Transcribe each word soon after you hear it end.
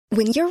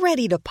When you're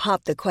ready to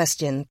pop the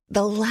question,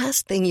 the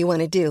last thing you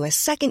want to do is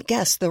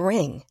second-guess the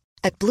ring.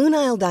 At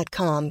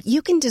BlueNile.com,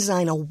 you can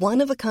design a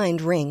one-of-a-kind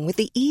ring with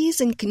the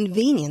ease and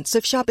convenience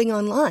of shopping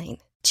online.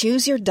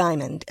 Choose your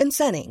diamond and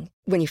setting.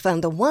 When you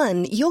find the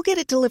one, you'll get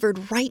it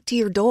delivered right to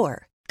your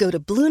door. Go to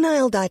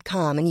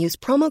BlueNile.com and use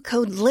promo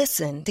code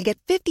LISTEN to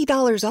get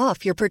 $50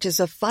 off your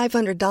purchase of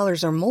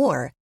 $500 or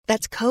more.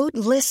 That's code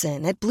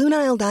LISTEN at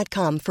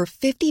BlueNile.com for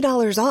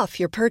 $50 off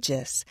your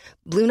purchase.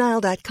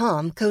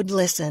 BlueNile.com, code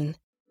LISTEN.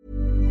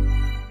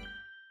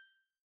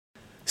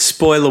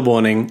 Spoiler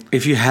warning,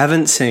 if you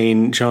haven't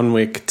seen John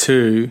Wick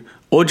 2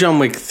 or John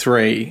Wick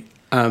 3,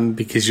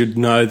 because you'd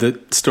know the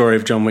story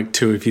of John Wick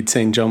 2 if you'd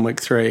seen John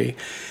Wick 3,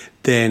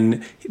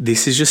 then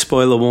this is your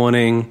spoiler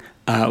warning.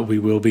 We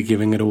will be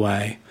giving it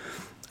away.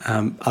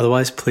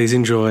 Otherwise, please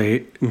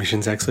enjoy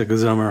Mission Zach's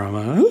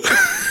Leguizamo.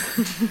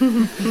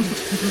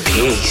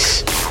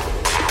 Peace.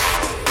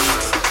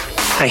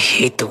 I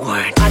hate the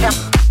word. I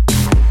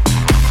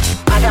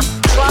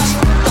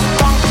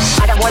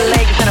got one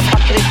leg and a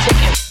bucket of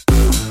chicken.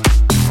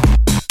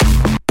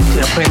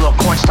 Dude, I put a little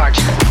cornstarch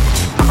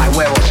on my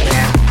werewolves,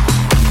 man.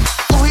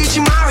 Luigi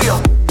Mario.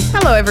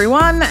 Hello,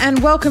 everyone, and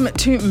welcome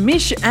to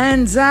Mish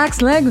and Zach's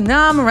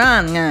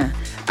Leguizamo.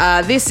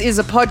 This is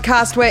a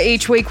podcast where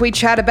each week we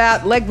chat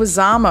about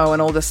Leguizamo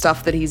and all the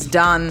stuff that he's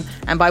done,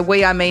 and by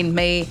we I mean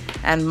me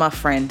and my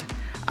friend.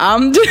 My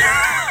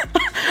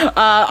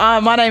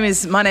name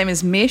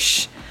is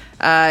Mish.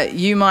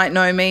 You might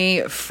know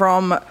me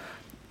from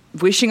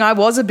wishing I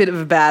was a bit of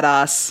a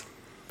badass,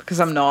 because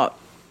I'm not.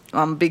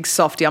 I'm a big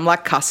softie. I'm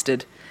like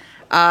custard.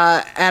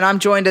 And I'm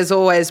joined, as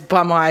always,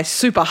 by my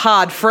super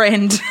hard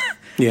friend,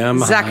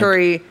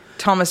 Zachary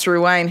Thomas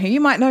Ruane, who you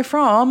might know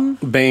from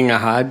being a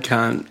hard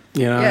cunt.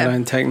 I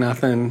don't take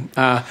nothing.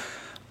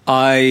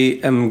 I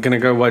am going to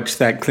go watch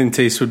that Clint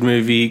Eastwood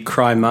movie,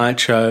 Cry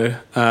Macho,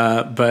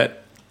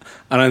 but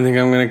I don't think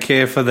I'm going to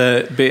care for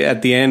the bit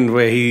at the end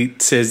where he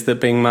says that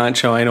being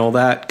macho ain't all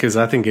that, because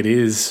I think it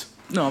is.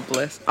 Oh,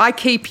 bless. I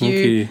keep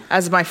you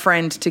as my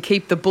friend to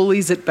keep the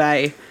bullies at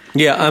bay.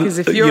 Yeah, because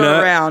if you're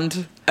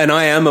around... And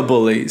I am a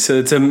bully, so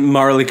it's a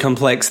morally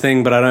complex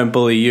thing, but I don't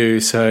bully you,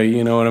 so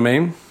you know what I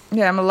mean?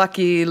 Yeah, I'm a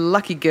lucky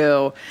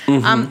girl.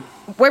 Mm-hmm.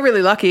 We're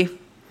really lucky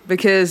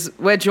because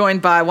we're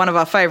joined by one of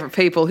our favourite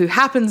people who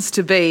happens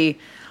to be,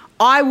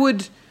 I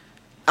would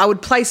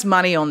place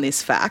money on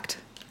this fact,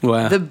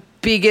 the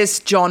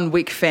biggest John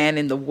Wick fan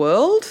in the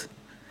world.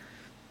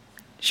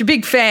 She's a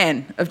big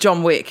fan of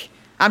John Wick.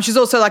 She's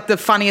also like the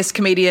funniest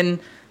comedian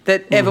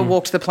that ever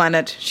walked the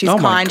planet. She's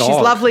kind, she's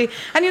lovely.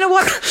 And you know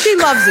what? She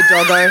loves a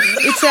doggo.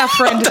 It's our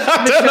friend,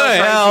 I don't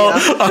know how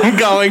I'm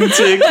going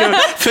to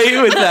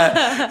compete with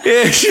that.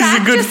 Yeah, she's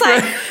a good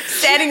friend. Like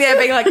standing there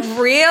being like,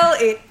 reel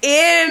it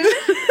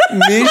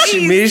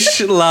in.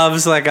 Mish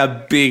loves like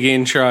a big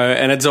intro,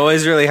 and it's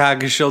always really hard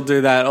because she'll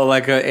do that, or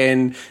like an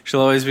end.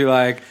 She'll always be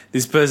like,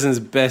 this person's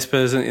the best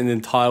person in the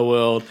entire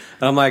world.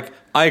 And I'm like,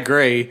 I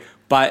agree,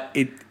 but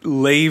it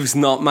leaves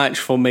not much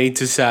for me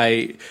to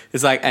say.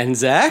 It's like, and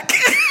Zach?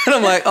 And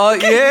I'm like, oh,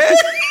 yeah.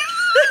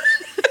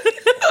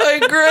 I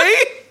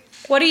agree.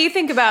 What do you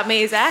think about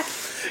me, Zach?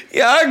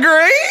 Yeah, I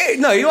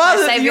agree. No, you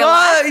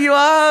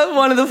are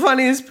one of the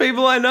funniest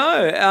people I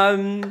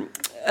know.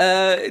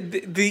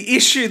 The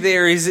issue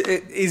there is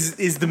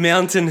the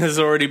mountain has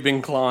already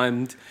been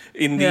climbed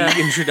in the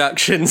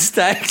introduction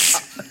stage.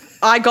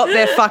 I got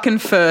there fucking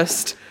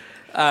first,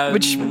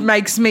 which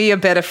makes me a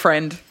better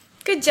friend.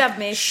 Good job,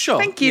 Mish. Sure.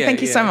 Thank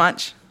you so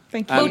much.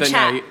 Thank you. We'll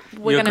chat.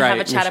 We're going to have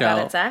a chat Michelle.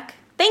 about it, Zach.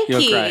 Thank you.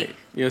 You're great.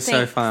 You're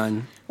so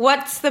fun.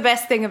 What's the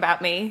best thing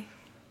about me?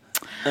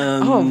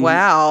 Oh,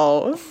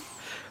 wow.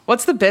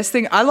 What's the best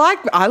thing? I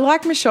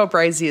like Michelle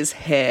Brazier's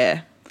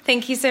hair.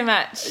 Thank you so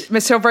much.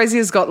 Michelle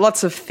Brazier's got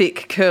lots of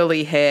thick,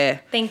 curly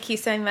hair. Thank you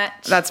so much.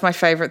 That's my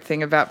favourite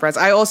thing about Braz.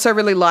 I also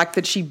really like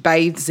that she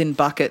bathes in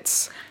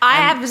buckets. I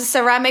have a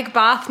ceramic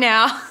bath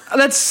now.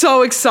 That's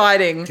so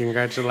exciting.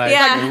 Congratulations.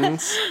 Yeah,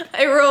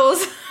 it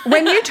rules.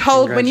 When you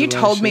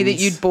told me that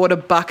you'd bought a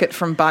bucket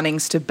from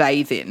Bunnings to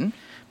bathe in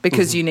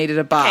because you needed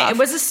a bath. Okay, it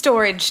was a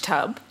storage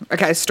tub.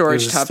 Okay, a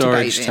storage tub to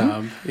bathe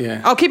in.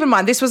 Yeah. Oh, keep in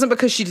mind, this wasn't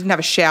because she didn't have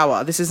a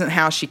shower. This isn't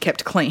how she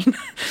kept clean.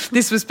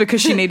 This was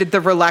because she needed the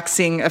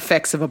relaxing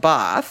effects of a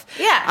bath.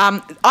 Yeah.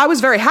 I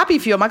was very happy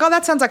for you. I'm like, oh,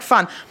 that sounds like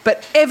fun.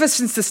 But ever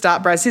since the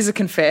start, Braz, here's a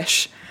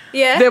confess.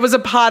 Yeah. There was a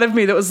part of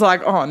me that was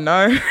like, oh,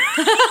 no.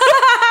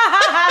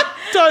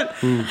 Don't.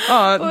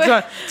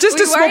 Just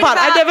a small part.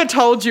 I never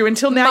told you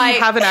until now you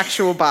have an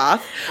actual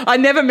bath. I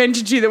never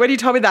mentioned to you that when you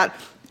told me that,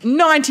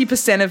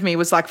 90% of me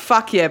was like,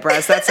 fuck yeah,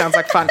 Braz, that sounds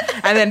like fun.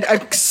 And then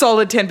a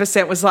solid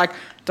 10% was like,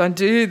 don't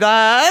do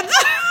that.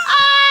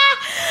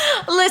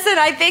 Listen,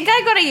 I think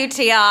I got a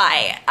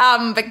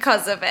UTI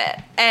because of it.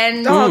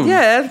 And,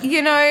 yeah.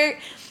 You know,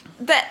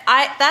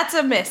 that's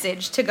a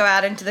message to go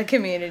out into the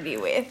community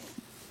with.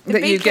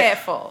 Be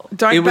careful.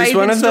 Don't it was bathe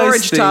one in of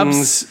those storage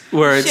things tubs.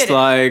 where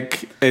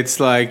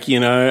it's like, you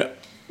know,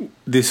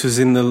 this was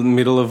in the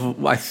middle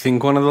of, I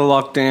think, one of the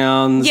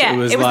lockdowns. Yeah, it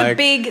was like, the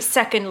big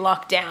second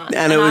lockdown.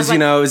 And it was,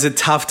 like, it was a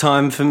tough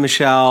time for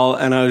Michelle.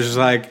 And I was just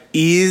like,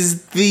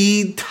 is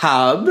the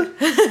tub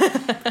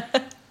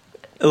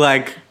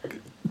like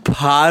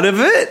part of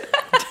it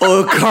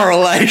or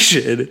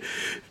correlation?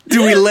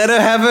 Do we let her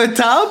have her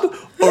tub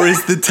or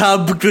is the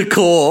tub the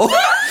core? Like,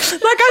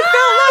 I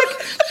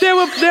felt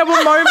like there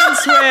were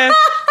moments where...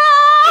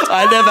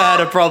 I never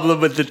had a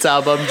problem with the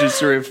tub. I'm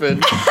just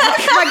riffing. Like,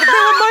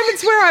 there were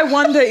moments where I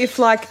wonder if,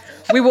 like,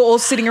 we were all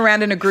sitting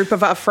around in a group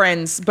of our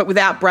friends, but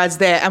without Brad's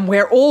there, and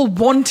we're all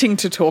wanting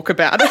to talk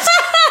about it.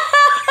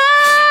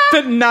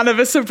 But none of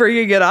us are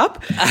bringing it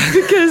up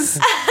because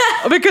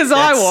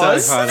I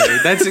was. So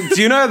funny.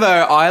 Do you know though?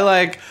 I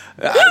like,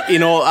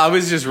 I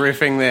was just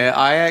riffing there.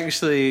 I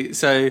actually,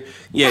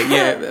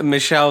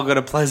 Michelle got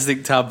a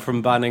plastic tub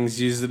from Bunnings,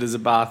 used it as a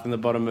bath in the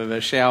bottom of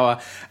her shower.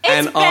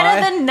 It's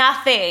better than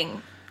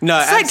nothing. No,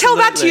 it's like, tell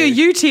that to your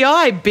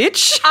UTI,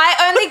 bitch.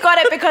 I only got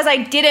it because I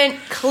didn't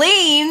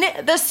clean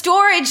the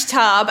storage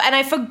tub and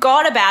I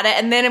forgot about it.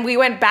 And then we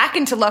went back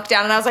into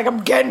lockdown and I was like, I'm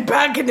getting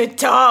back in the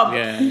tub.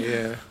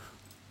 Yeah.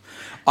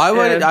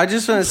 I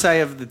just want to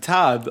say of the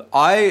tub,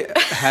 I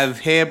have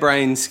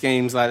harebrained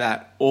schemes like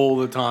that all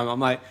the time.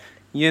 I'm like,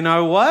 you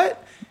know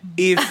what?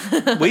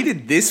 If we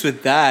did this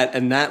with that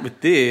and that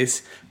with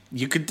this,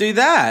 you could do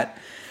that.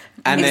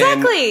 And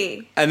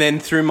then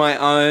through my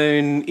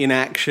own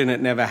inaction,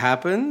 it never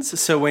happens.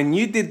 So when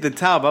you did the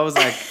tub, I was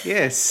like,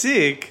 yeah,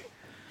 sick.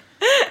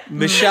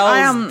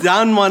 Michelle's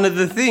done one of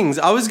the things.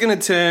 I was going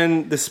to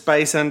turn the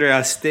space under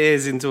our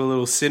stairs into a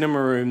little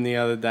cinema room the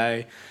other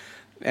day.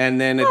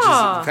 And then it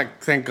just,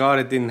 thank God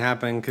it didn't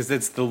happen because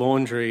it's the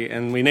laundry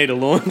and we need a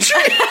laundry.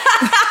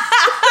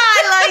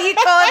 I like you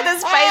call it the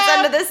space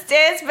under the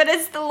stairs, but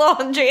it's the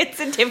laundry. It's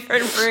a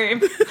different room.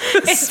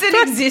 It's an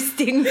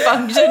existing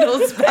functional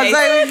space.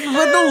 I was like,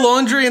 put the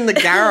laundry in the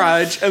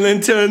garage and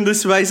then turn the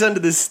space under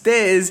the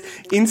stairs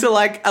into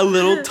like a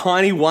little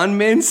tiny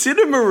one-man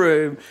cinema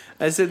room.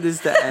 I said this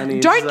to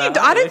Annie.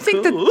 I don't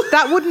think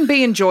that wouldn't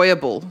be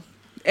enjoyable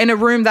in a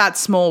room that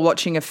small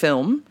watching a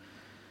film.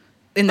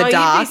 In the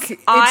dark.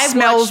 I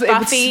watched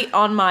Buffy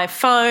on my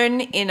phone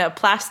in a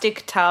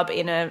plastic tub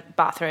in a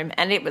bathroom,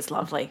 and it was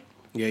lovely.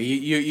 Yeah,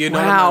 you're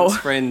not amongst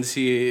friends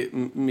here,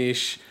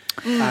 Mish.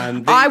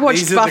 I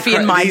watched Buffy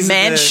in my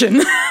mansion.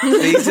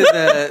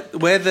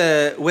 We're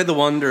the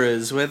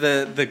wanderers. We're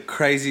the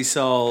crazy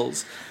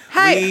souls.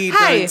 We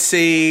don't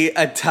see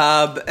a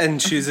tub and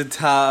choose a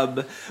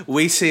tub.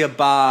 We see a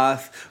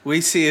bath.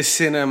 We see a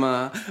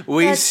cinema.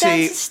 We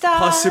see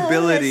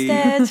possibility.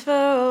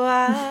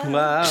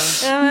 Wow.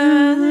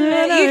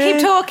 You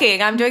keep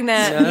talking. I'm doing the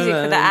music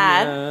for the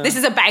ad. This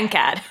is a bank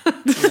ad.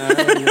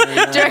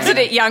 Directed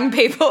at young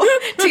people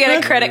to get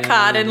a credit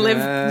card and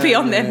live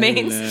beyond their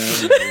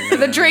means.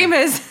 The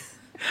dreamers.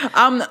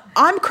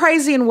 I'm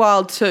crazy and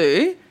wild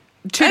too.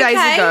 2 days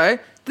ago.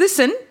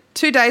 Listen.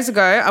 2 days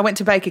ago, I went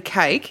to bake a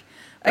cake.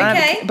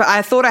 Okay. But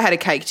I thought I had a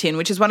cake tin,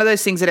 which is one of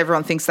those things that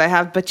everyone thinks they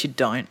have, but you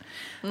don't.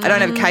 I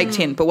don't have a cake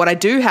tin. But what I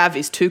do have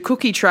is 2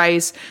 cookie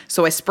trays.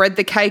 So I spread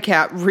the cake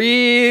out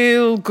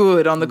real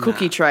good on the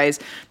cookie trays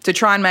to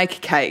try and make a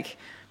cake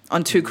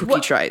on 2 cookie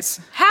trays.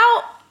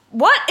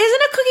 What?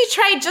 Isn't a cookie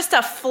tray just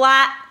a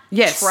flat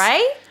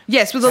tray?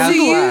 Yes, with a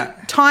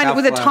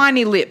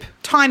tiny lip.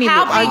 Tiny lip.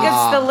 How big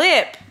is the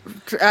lip?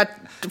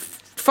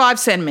 5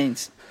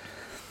 centimetres.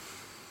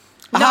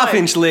 A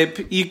half-inch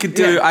lip, you could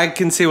do. I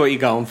can see what you're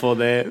going for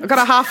there. I've got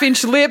a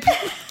half-inch lip.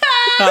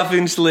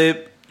 Half-inch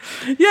lip.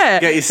 Yeah.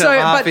 Get yourself a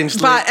half-inch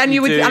lip.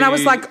 And I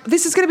was like,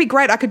 this is going to be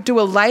great. I could do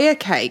a layer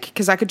cake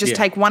because I could just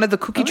take one of the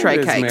cookie tray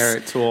cakes. There's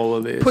merit to all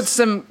of this. Put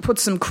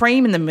some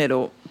cream in the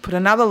middle. Put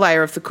another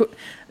layer of the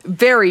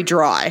very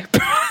dry.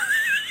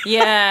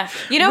 Yeah.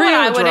 You know what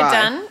I would have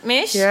done,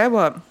 Mish? Yeah,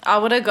 what? I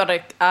would have got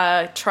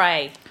a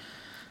tray.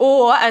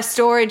 Or a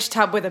storage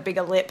tub with a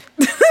bigger lip.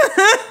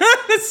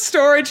 A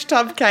storage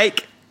tub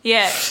cake.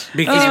 Yeah.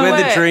 Because we're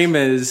the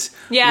dreamers.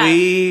 Yeah.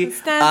 We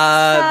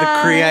are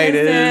the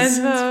creators.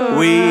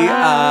 We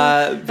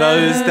are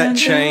those that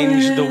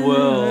change the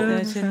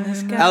world.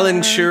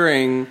 Alan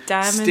Turing,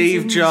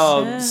 Steve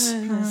Jobs.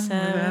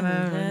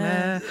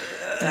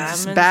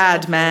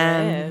 Bad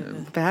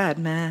man.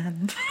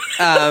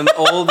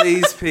 All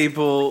these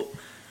people,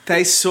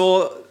 they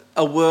saw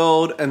a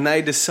world and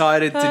they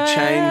decided to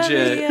change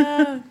it.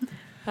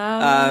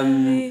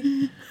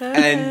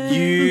 And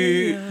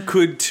you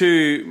could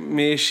too,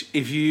 Mish,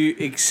 if you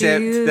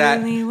accept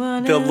that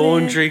the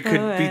laundry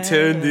could be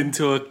turned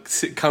into a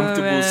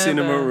comfortable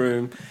cinema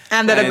room.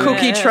 And that a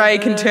cookie tray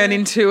can turn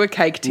into a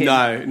cake tin.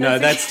 No,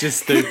 that's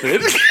just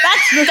stupid.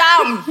 That's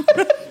dumb.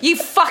 You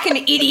fucking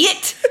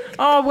idiot.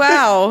 Oh,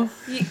 wow.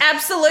 You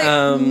absolute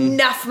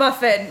nuff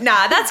muffin.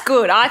 Nah, that's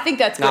good. I think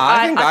that's good.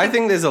 I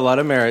think there's a lot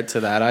of merit to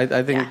that.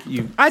 I think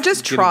you... I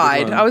just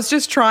tried. I was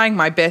just trying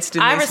my best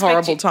in these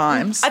horrible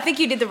times. I think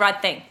you did the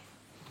right thing.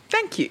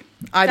 Thank you.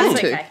 I did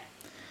too. Okay.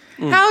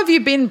 How have you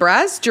been,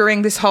 Braz,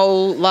 during this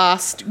whole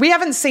last... We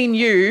haven't seen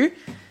you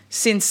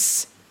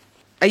since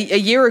A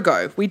year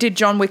ago. We did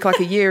John Wick like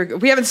a year ago.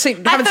 We haven't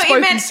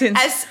spoken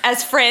since.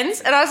 As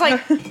friends, and I was like,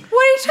 what are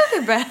you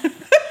talking about?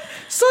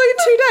 Saw you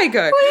 2 days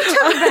ago. What are you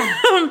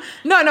talking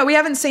about? No, we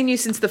haven't seen you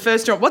since the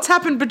first John. What's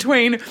happened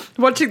between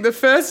watching the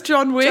first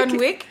John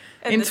Wick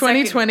in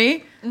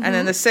 2020 and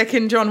then the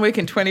second John Wick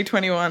in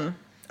 2021?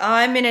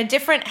 I'm in a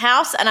different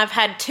house and I've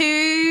had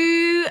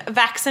 2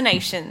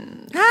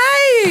 vaccinations.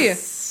 Hey!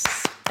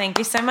 Thank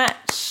you so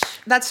much.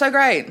 That's so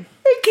great.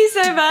 Thank you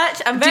so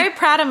much. I'm very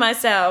proud of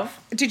myself.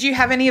 Did you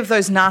have any of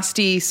those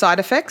nasty side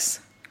effects?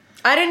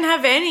 I didn't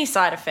have any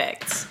side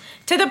effects.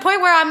 To the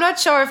point where I'm not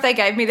sure if they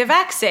gave me the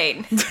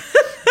vaccine.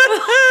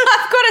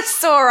 I've got a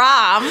sore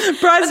arm.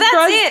 But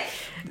that's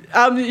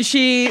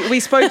it. We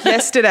spoke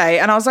yesterday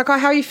and I was like, oh,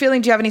 how are you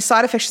feeling? Do you have any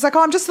side effects? She's like,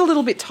 oh, I'm just a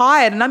little bit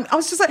tired. And I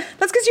was just like,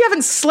 that's because you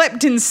haven't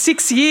slept in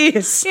 6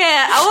 years.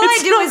 Yeah, all I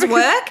do is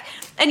work.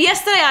 And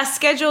yesterday I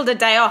scheduled a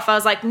day off. I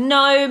was like,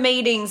 no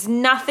meetings,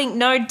 nothing,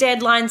 no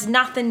deadlines,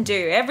 nothing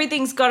due.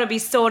 Everything's got to be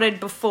sorted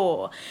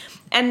before.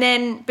 And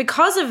then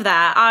because of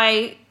that,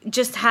 I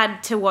just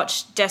had to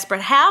watch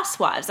Desperate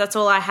Housewives. That's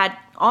all I had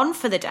on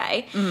for the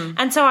day.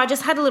 And so I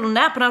just had a little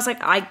nap and I was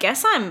like, I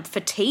guess I'm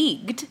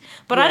fatigued,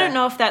 but I don't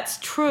know if that's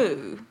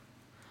true.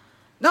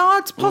 No,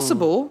 it's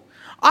possible.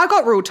 I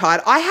got real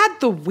tired. I had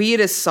the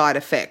weirdest side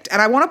effect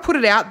and I want to put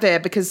it out there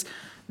because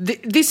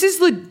this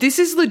is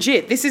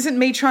legit. This isn't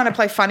me trying to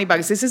play funny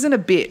bugs. This isn't a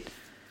bit.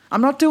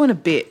 I'm not doing a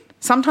bit.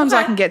 Sometimes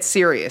I can get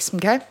serious,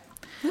 okay?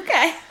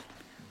 Okay.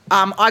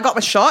 I got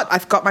my shot. I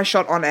got my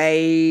shot on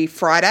a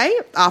Friday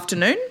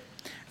afternoon.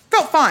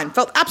 Felt fine.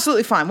 Felt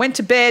absolutely fine. Went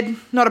to bed,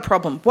 not a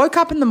problem. Woke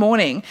up in the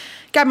morning,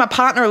 gave my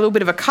partner a little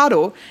bit of a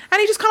cuddle, and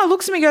he just kind of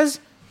looks at me and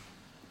goes,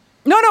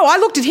 no, I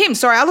looked at him.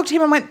 Sorry, I looked at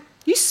him and went,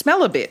 you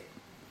smell a bit.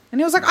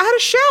 And he was like, I had a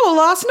shower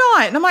last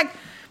night. And I'm like,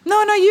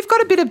 no, you've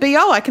got a bit of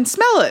BO. I can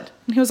smell it.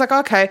 And he was like,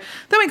 okay.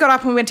 Then we got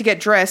up and we went to get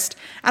dressed,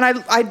 and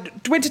I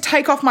went to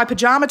take off my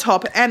pajama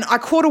top, and I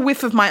caught a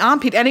whiff of my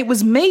armpit, and it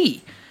was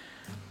me.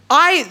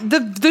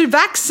 The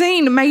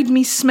vaccine made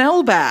me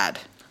smell bad.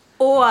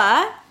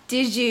 Or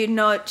did you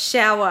not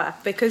shower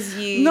because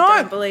you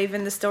don't believe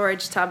in the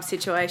storage tub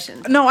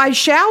situation? No, I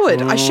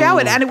showered.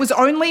 And it was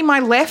only my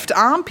left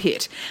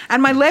armpit.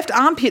 And my left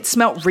armpit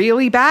smelt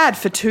really bad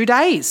for 2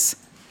 days.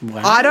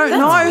 Wow. I don't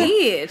know. That's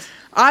weird.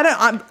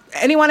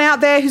 Anyone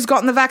out there who's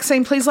gotten the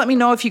vaccine, please let me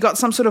know if you got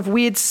some sort of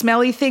weird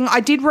smelly thing.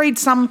 I did read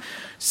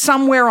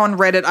somewhere on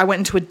Reddit. I went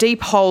into a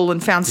deep hole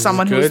and found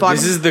someone who was like...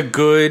 This is the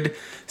good...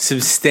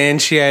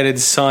 substantiated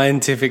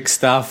scientific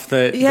stuff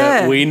that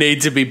we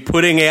need to be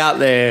putting out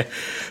there.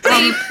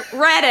 Deep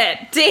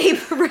Reddit.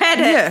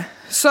 Yeah.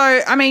 So,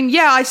 I mean,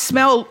 I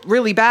smell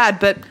really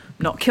bad, but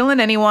not killing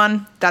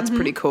anyone. That's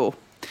pretty cool.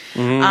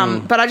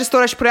 But I just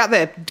thought I should put it out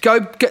there.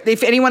 Go,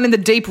 if anyone in the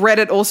deep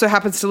Reddit also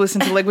happens to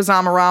listen to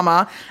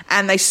Leguizamo-Rama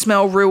and they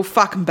smell real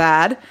fucking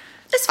bad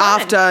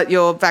after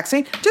your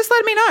vaccine, just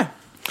let me know.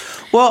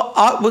 Well,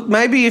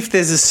 maybe if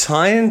there's a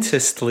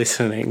scientist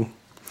listening...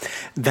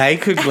 they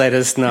could let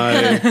us know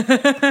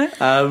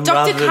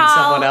rather than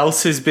someone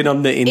else who's been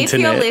on the internet. If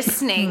you're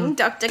listening,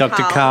 Dr.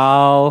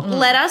 Carl,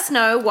 let us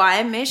know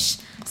why Mish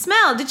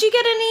smelled. Did you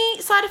get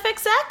any side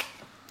effects, Zach?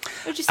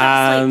 Or did you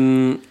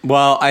sleep?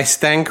 Well, I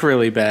stank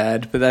really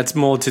bad, but that's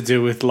more to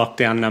do with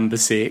lockdown number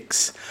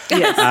 6.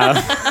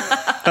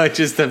 Yes. I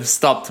just have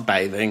stopped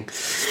bathing.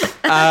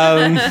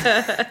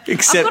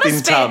 Except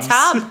in tubs.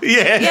 Tub.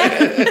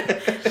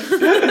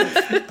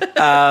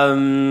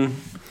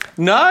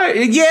 No,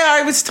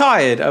 I was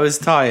tired. I was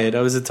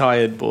a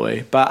tired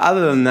boy. But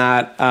other than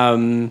that,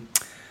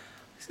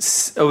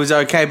 it was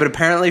okay. But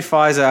apparently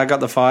I got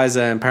the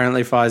Pfizer, and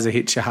apparently Pfizer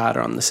hits you harder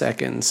on the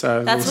second.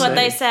 So that's what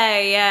they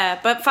say, yeah.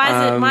 But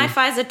Pfizer, my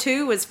Pfizer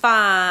 2 was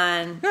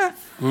fine. Yeah.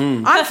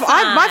 My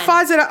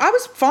Pfizer, I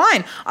was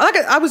fine.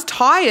 I was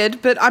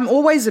tired, but I'm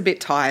always a bit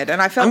tired,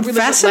 and I felt really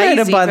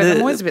lazy, but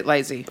I'm always a bit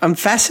lazy. I'm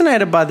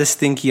fascinated by the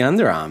stinky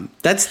underarm.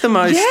 That's the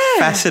most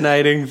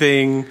fascinating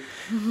thing.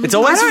 It's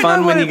always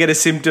fun when you get a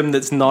symptom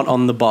that's not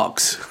on the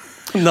box.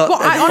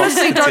 I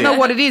honestly don't know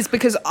what it is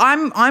because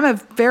I'm a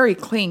very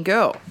clean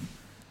girl.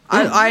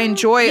 I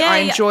enjoy it.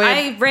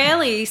 I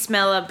rarely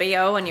smell a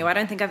BO on you. I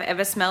don't think I've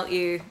ever smelt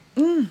you.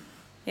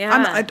 Yeah,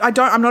 I'm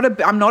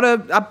not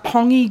a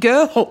pongy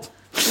girl.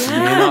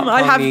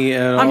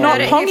 Yeah. I'm not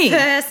pongy.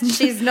 First,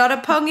 she's not a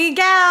pongy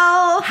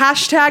gal.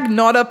 #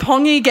 not a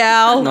pongy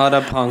gal. Not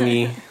a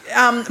pongy.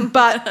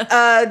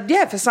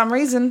 But for some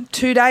reason,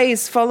 2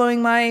 days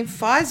following my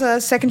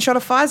second shot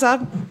of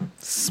Pfizer,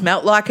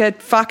 smelt like a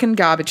fucking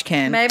garbage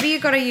can. Maybe you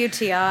got a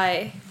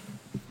UTI.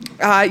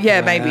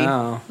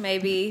 Wow.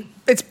 Maybe.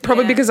 It's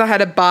probably because I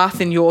had a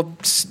bath in your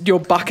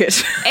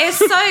bucket. It's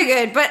so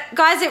good. But,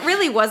 guys, it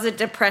really was a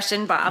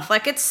depression bath.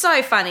 Like, it's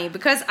so funny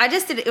because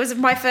it was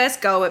my first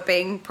go at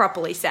being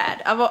properly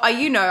sad. I'm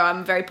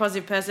a very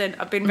positive person.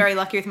 I've been very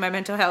lucky with my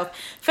mental health.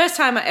 First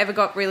time I ever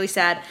got really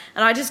sad,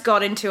 and I just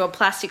got into a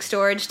plastic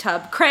storage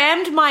tub,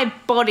 crammed my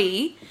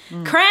body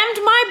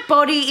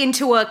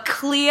into a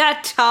clear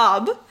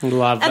tub.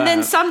 Love that. And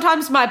then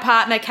sometimes my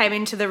partner came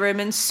into the room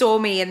and saw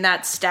me in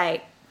that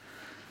state.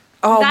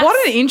 Oh,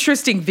 what an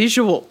interesting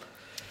visual.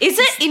 Is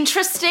it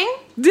interesting?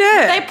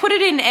 Yeah. They put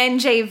it in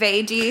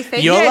NGV, do you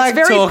think? You're Yeah, like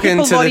it's very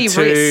talking to the Pipolotti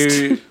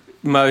two wrist.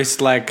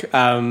 most like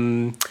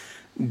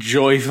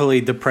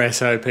joyfully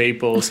depresso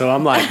people. So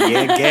I'm like,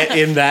 yeah, get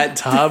in that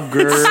tub,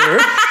 girl.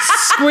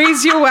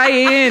 Squeeze your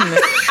way in.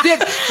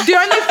 The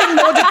only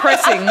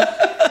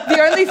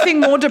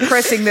thing more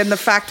depressing than the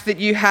fact that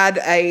you had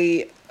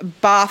a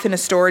bath in a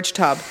storage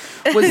tub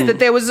was that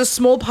there was a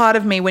small part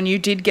of me when you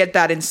did get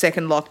that in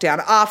second lockdown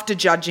after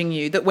judging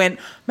you that went,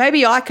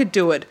 maybe I could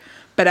do it,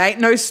 but ain't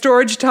no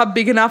storage tub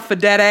big enough for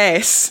that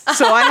ass.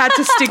 So I had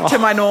to stick to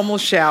my normal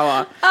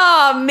shower.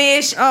 Oh,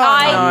 Mish, no.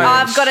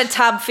 I've got a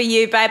tub for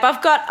you, babe.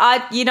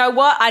 You know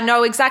what? I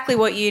know exactly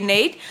what you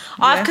need.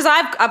 Because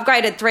I've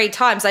upgraded 3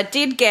 times. I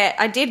did get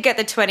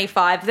the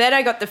 25, then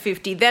I got the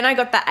 50, then I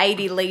got the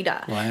 80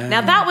 litre. Wow.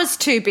 Now, that was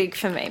too big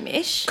for me,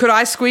 Mish. Could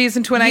I squeeze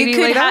into an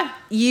 80 litre?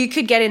 You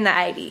could get in the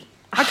 80.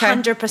 Okay.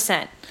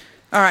 100%.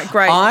 All right,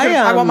 great.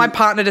 I want my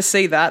partner to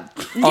see that.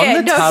 Yeah,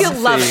 the no, tub he'll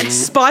love thing- it.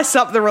 Spice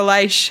up the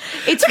relation.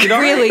 It's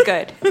really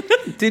good.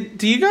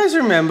 Do you guys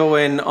remember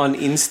when on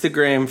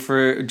Instagram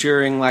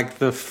during like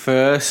the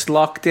first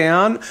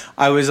lockdown,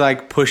 I was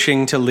like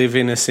pushing to live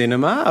in a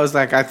cinema? I was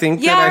like, I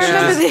think Yeah, that I I should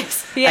remember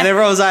just... this. Yeah. And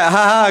everyone was like,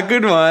 ha ha,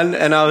 good one.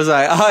 And I was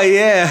like, oh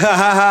yeah, ha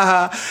ha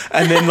ha ha.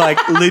 And then like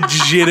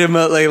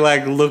legitimately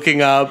like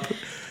looking up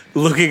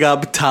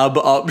tub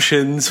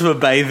options for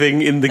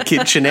bathing in the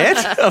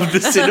kitchenette of the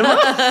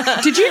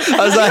cinema. Did you?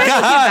 I was like, hear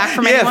back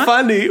from anyone?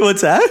 funny.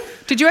 What's that?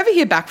 Did you ever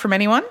hear back from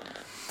anyone?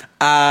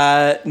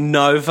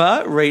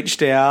 Nova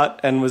reached out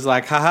and was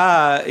like,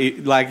 haha,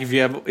 like if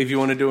you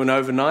want to do an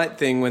overnight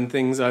thing when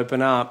things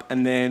open up.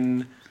 And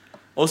then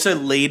also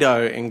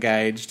Lido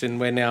engaged, and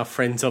we're now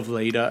friends of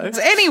Lido.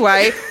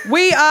 Anyway,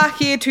 we are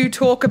here to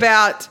talk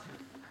about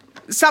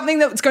something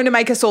that's going to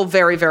make us all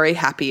very, very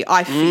happy,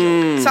 I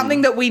feel.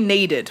 Something that we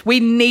needed. We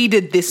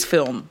needed this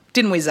film,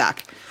 didn't we,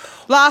 Zach?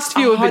 Last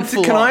few have been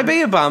full Can I on.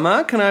 be a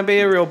bummer? Can I be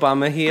a real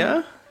bummer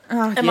here?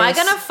 Am I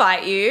going to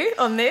fight you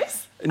on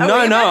this? No,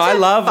 I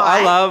love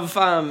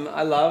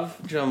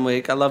John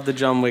Wick. I love the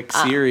John Wick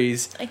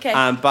series. Okay.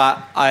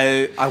 But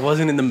I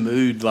wasn't in the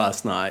mood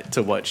last night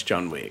to watch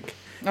John Wick.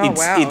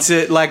 Wow.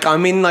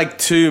 I'm in like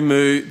 2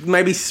 moods,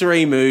 maybe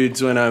 3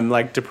 moods when I'm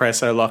like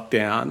depresso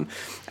lockdown.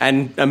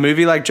 And a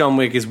movie like John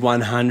Wick is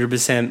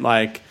 100%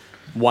 like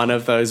one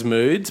of those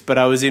moods. But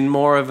I was in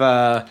more of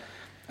I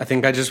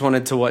think I just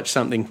wanted to watch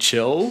something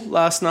chill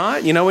last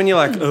night. You know when you're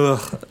like,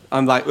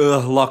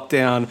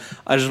 lockdown.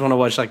 I just want to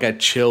watch like a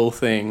chill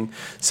thing.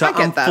 So I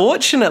get that.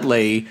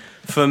 Unfortunately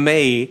for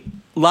me,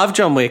 love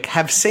John Wick,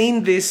 have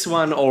seen this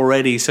one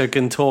already, so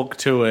can talk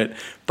to it.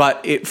 But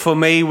it for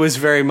me was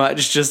very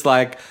much just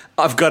like,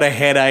 I've got a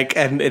headache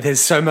and there's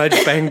so much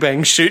bang,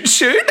 bang, shoot,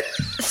 shoot.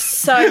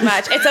 So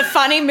much. It's a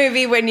funny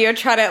movie when you're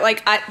trying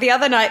to, the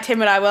other night,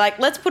 Tim and I were like,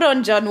 let's put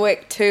on John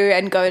Wick 2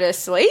 and go to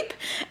sleep.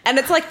 And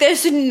it's like,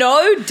 there's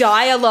no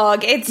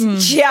dialogue. It's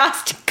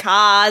just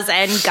cars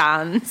and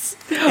guns.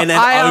 And it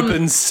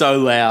opens so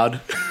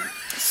loud.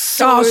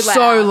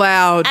 So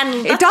loud.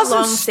 And it doesn't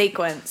long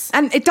sequence.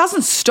 And it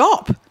doesn't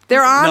stop.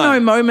 There are no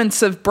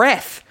moments of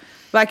breath.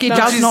 Like, it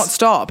does not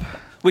stop.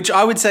 Which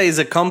I would say is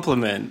a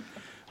compliment.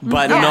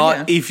 But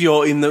not if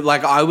you're in the...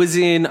 Like,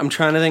 I'm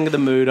trying to think of the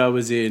mood I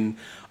was in.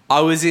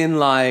 I was in,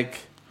 like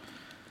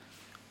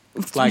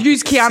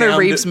use Keanu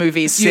Reeves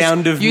movies.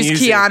 Sound of use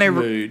Music Keanu,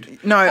 mood.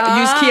 No,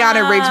 use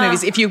Keanu Reeves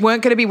movies. If you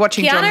weren't going to be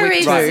watching John Keanu Wick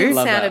Reeves 2... is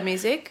Love Sound that. of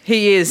Music.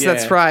 He is, Yeah.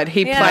 that's right.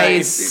 He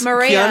plays...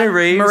 Maria. Keanu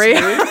Reeves.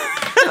 Maria.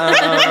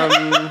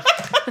 Mood.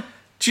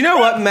 Do you know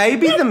what?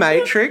 Maybe The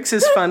Matrix,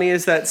 as funny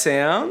as that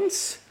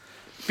sounds...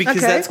 Because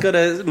Okay. that's got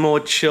a more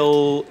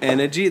chill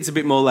energy. It's a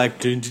bit more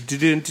like...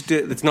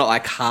 It's not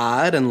like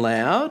hard and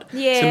loud.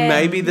 Yeah. So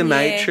maybe The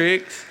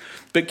Matrix...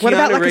 But Keanu What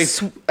about like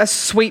Reeves, a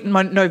sweet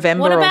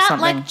November What or about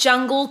something? like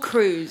Jungle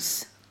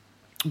Cruise?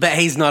 but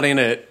he's not in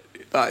it.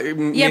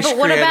 Mish but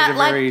what created about, a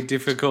like- very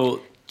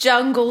difficult...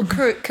 Jungle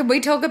Cruise. Can we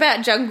talk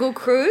about Jungle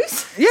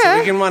Cruise? Yeah.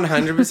 We can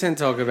 100%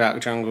 talk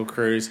about Jungle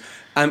Cruise.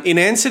 In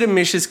answer to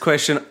Mish's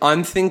question,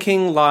 I'm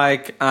thinking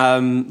like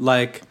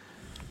early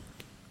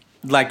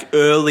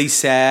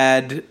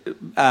sad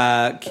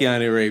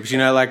Keanu Reeves. You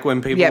know, like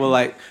when people were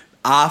like,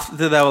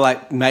 after they were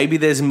like, maybe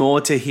there's more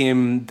to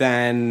him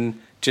than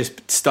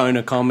just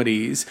stoner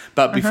comedies,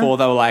 but before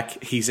they were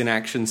like, he's an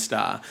action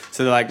star.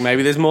 So they're like,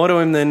 maybe there's more to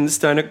him than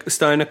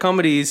stoner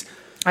comedies.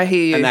 I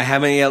hear you. And they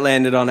haven't yet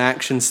landed on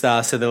action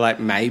star, so they're like,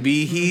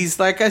 maybe he's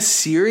like a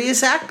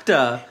serious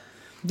actor.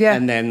 Yeah.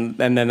 And then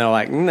they're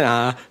like,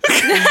 nah.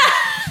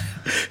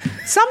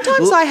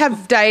 Sometimes I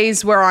have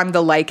days where I'm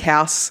the Lake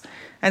House,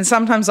 and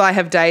sometimes I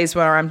have days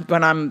where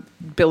I'm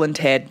Bill and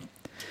Ted.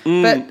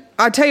 But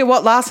I tell you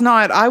what, last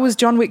night I was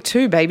John Wick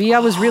 2, baby. I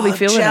was really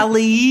feeling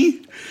jelly.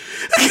 it.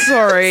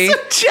 Sorry.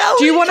 Jelly.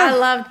 Do you want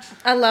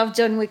I love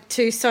John Wick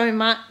 2 so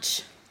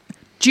much.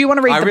 Do you want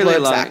to read the really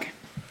blurb, love Zach? it.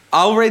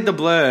 I'll read the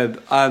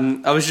blurb.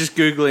 I was just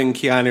Googling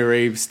Keanu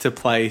Reeves to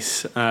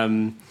place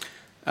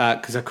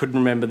because I couldn't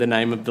remember the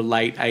name of the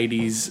late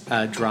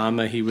 80s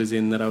drama he was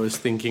in that I was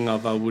thinking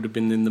of I would have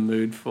been in the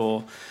mood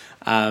for.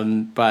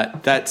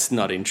 But that's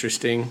not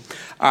interesting.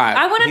 All right.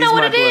 I want to know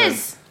what it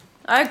is.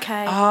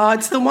 Okay. Oh,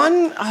 it's the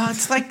one. Oh,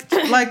 it's like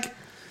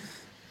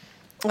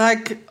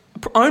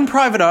Own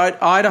Private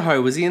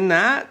Idaho. Was he in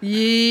that?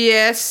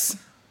 Yes.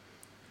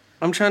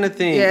 I'm trying to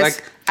think. Yes.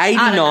 Like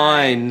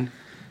 89.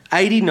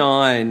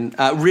 89.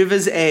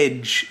 River's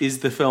Edge is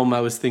the film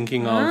I was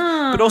thinking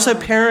of. But also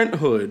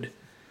Parenthood.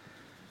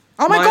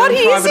 Oh my God, he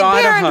is in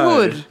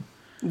Parenthood.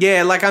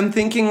 Yeah, like I'm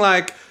thinking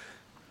like,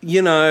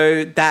 you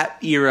know,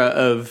 that era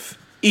of...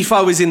 If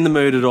I was in the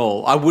mood at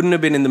all, I wouldn't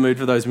have been in the mood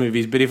for those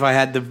movies, but if I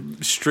had the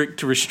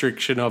strict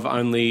restriction of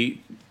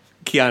only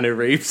Keanu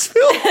Reeves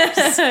films,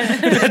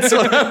 that's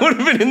what I would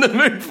have been in the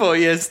mood for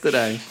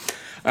yesterday.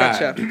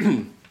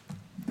 Gotcha.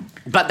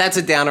 But that's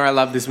a downer. I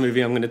love this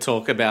movie. I'm going to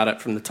talk about it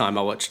from the time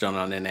I watched it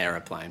on an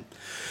aeroplane.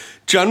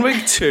 John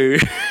Wick 2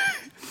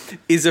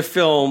 is a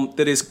film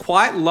that is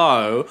quite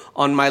low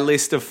on my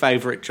list of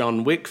favourite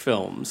John Wick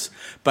films,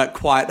 but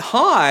quite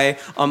high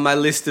on my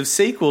list of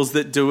sequels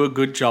that do a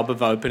good job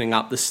of opening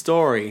up the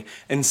story,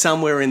 and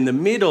somewhere in the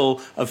middle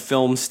of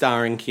films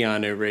starring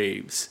Keanu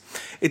Reeves.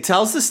 It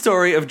tells the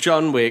story of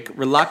John Wick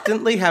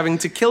reluctantly having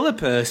to kill a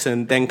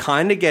person, then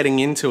kind of getting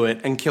into it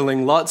and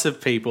killing lots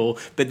of people,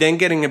 but then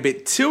getting a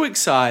bit too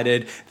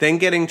excited, then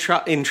getting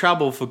in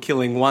trouble for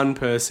killing one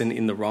person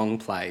in the wrong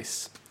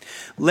place.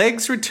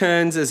 Legs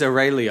returns as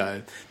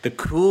Aurelio, the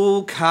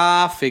cool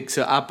car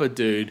fixer-upper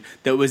dude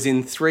that was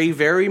in 3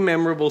 very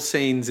memorable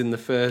scenes in the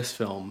first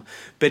film,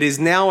 but is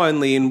now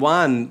only in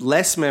 1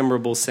 less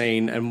memorable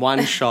scene and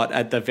 1 shot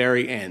at the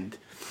very end.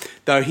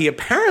 Though he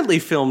apparently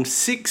filmed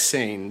 6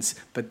 scenes,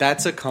 but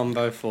that's a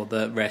combo for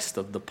the rest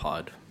of the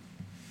pod.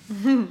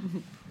 There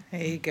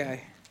you go.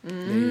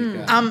 There you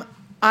go.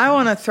 I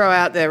want to throw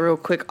out there real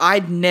quick,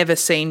 I'd never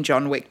seen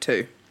John Wick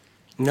 2.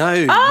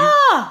 No.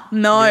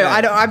 No,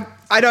 Yeah.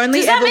 I'd only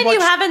Does that ever mean watched...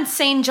 you haven't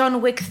seen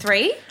John Wick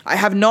 3? I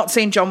have not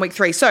seen John Wick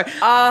 3. So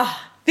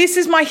this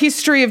is my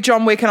history of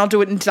John Wick, and I'll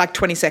do it in like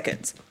 20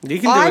 seconds. You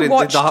can do it.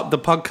 The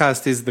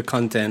podcast is the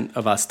content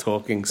of us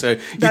talking, so you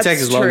That's take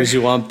as long true. as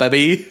you want,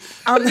 baby.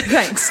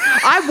 Thanks.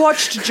 I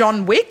watched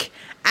John Wick,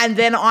 and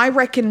then I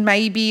reckon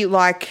maybe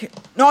like...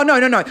 No,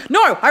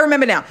 I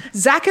remember now.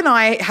 Zach and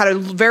I had a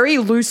very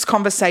loose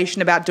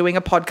conversation about doing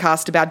a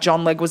podcast about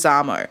John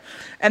Leguizamo.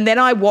 And then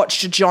I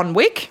watched John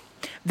Wick...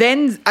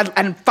 Then,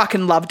 and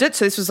fucking loved it.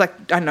 So this was like,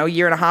 I don't know, a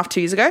year and a half, 2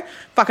 years ago.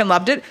 Fucking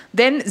loved it.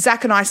 Then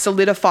Zach and I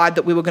solidified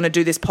that we were going to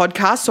do this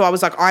podcast. So I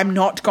was like, I'm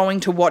not going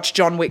to watch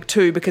John Wick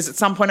 2 because at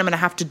some point I'm going to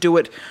have to do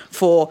it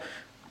for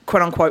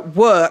quote unquote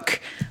work.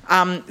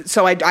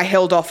 So I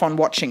held off on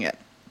watching it.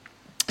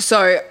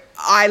 So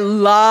I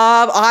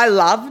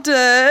loved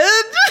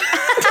it.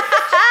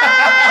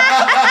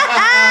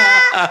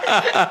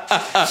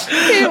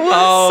 It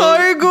was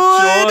so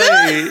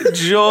good.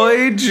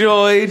 Joy.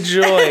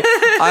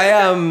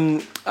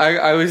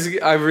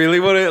 I really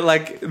want to,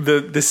 like,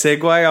 the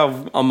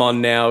segue I'm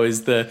on now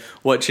is the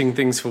watching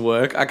things for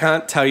work. I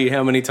can't tell you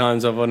how many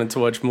times I've wanted to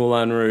watch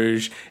Moulin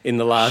Rouge in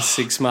the last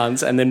 6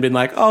 months and then been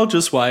like, I'll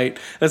just wait.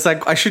 It's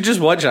like, I should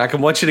just watch it. I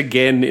can watch it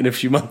again in a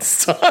few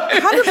months' time.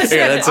 100%.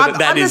 Yeah,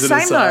 I'm the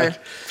same though.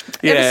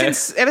 Yeah.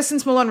 Ever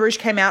since Moulin Rouge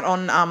came out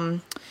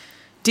on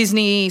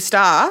Disney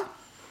Star.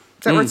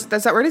 Is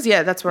that where it is?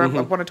 Yeah, that's where I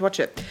wanted to watch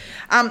it.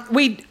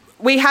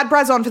 We had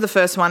Braz on for the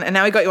first one, and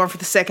now we got you on for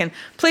the second.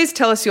 Please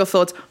tell us your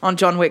thoughts on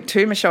John Wick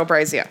 2, Michelle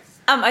Brazier.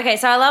 Okay,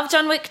 so I love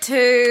John Wick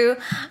 2.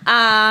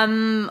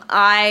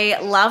 I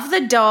love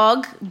the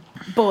dog,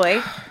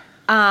 Boy.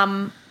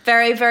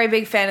 Very, very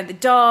big fan of the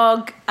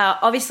dog.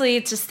 Obviously,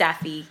 it's just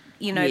Staffy.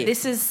 You know,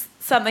 This is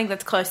something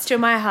that's close to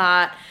my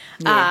heart.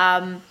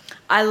 Yeah.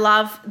 I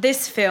love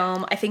this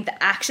film. I think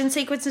the action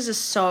sequences are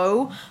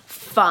so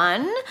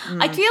fun.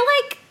 I feel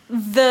like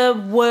the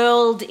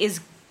world is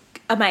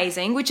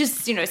amazing, which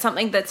is, you know,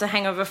 something that's a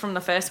hangover from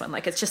the first one.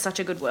 Like, it's just such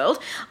a good world.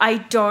 I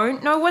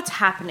don't know what's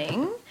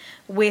happening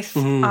with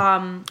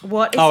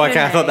what is her okay.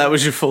 name? I thought that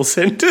was your full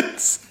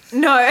sentence.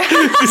 No.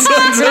 It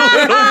sounds a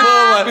little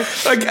more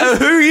like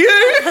who are you?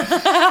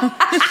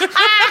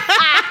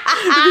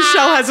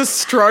 Michelle has a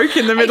stroke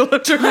in the middle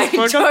of doing this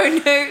podcast. I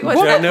don't know what's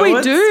What would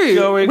we do?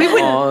 Going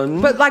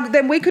on? But like,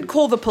 then we could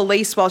call the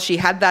police while she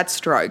had that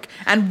stroke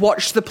and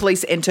watch the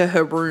police enter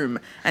her room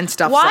and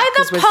stuff. Why like,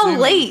 'cause the we're zooming.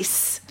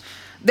 police?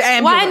 The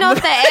ambulance. Why not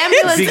the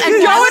ambulance? Because- And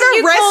Go why and don't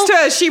you arrest call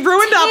her. She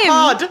ruined our Tim?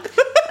 pod.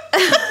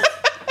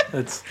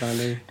 That's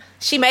funny.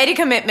 She made a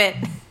commitment.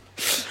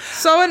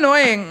 So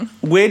annoying.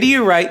 Where do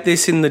you rate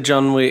this in the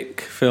John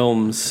Wick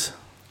films?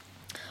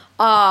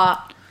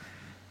 Now,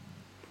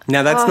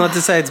 that's not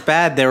to say it's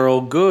bad. They're all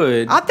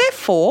good. Aren't there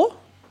 4?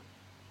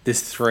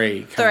 There's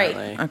 3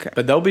 currently. Okay.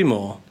 But there'll be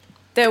more.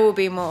 There will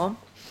be more.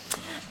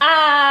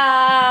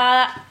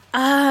 I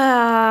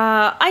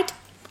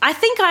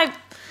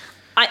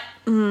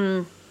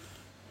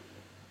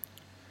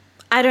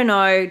don't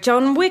know.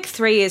 John Wick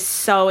 3 is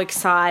so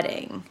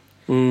exciting.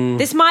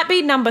 This might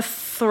be number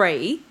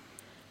 3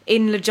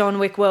 in the John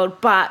Wick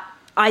world, but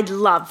I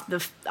love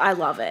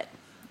it.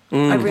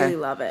 I really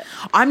love it.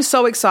 I'm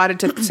so excited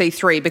to see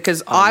 3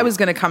 because I was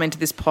going to come into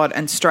this pod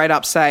and straight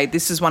up say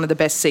this is one of the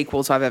best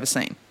sequels I've ever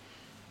seen.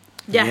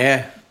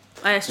 Yeah.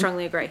 I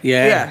strongly agree.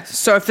 Yeah.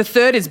 So if the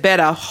third is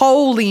better,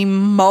 holy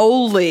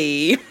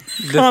moly.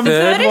 The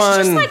third It's one,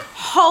 just like,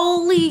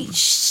 holy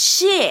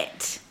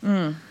shit.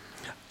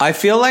 I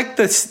feel like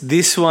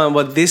this one,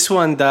 what this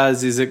one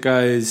does is it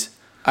goes,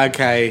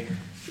 okay,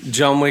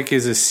 John Wick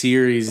is a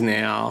series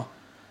now.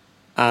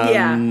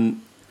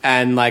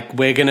 And like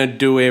we're gonna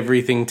do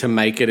everything to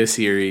make it a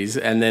series,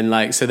 and then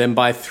like so then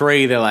by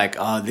 3 they're like,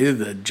 oh, this is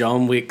the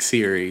John Wick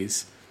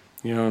series.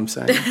 You know what I'm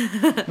saying?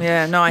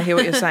 Yeah, no, I hear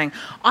what you're saying.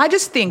 I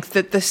just think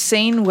that the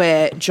scene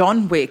where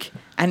John Wick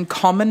and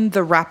Common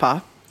the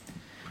Rapper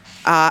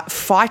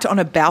fight on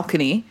a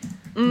balcony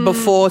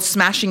before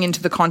smashing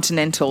into the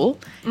Continental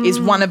is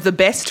one of the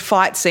best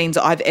fight scenes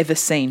I've ever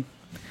seen.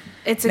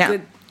 It's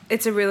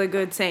a really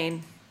good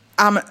scene.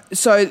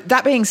 So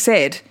that being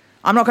said,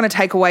 I'm not going to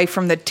take away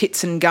from the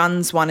tits and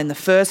guns one in the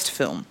first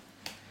film.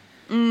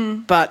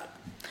 But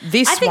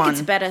this one... I think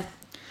it's better.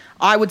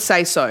 I would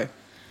say so.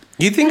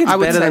 You think it's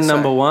better than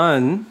number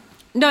 1?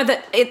 No,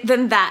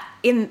 than that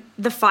in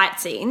the fight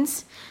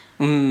scenes.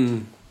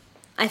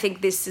 I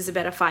think this is a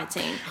better fight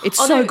scene. It's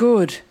so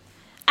good.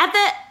 At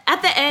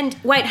the end...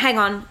 Wait, hang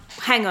on.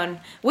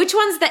 Which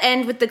one's the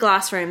end with the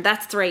glass room?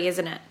 That's 3,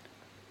 isn't it?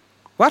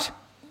 What?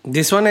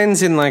 This one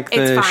ends in like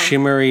the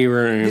shimmery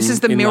room. This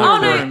is the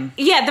mirror room.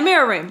 Yeah, the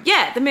mirror room.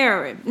 Yeah, the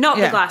mirror room. Not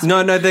the glass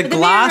room. No, the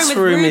glass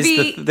room is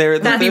the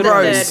third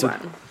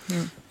one.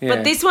 Yeah.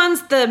 But this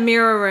one's the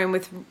mirror room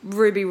with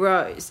Ruby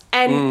Rose.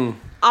 And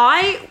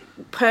I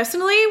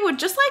personally would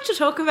just like to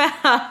talk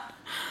about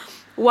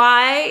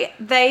why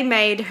they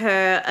made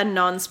her a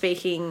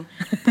non-speaking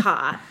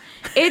part.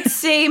 It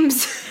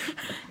seems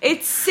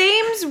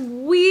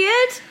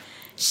weird.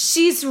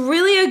 She's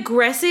really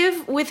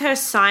aggressive with her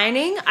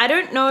signing. I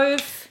don't know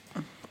if...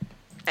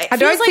 It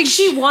feels like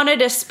she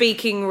wanted a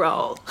speaking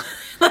role.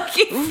 Like,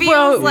 it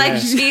feels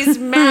like she's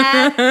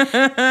mad.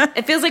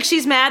 It feels like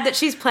she's mad that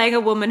she's playing a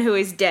woman who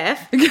is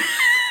deaf.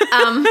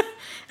 And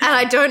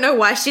I don't know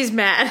why she's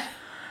mad.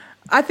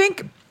 I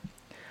think...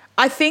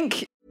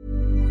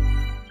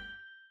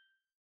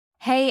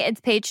 Hey,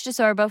 it's Paige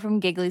DeSorbo from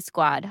Giggly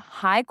Squad.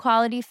 High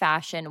quality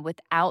fashion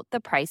without the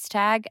price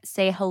tag.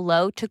 Say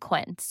hello to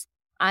Quince.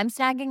 I'm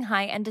snagging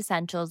high-end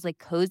essentials like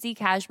cozy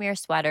cashmere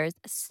sweaters,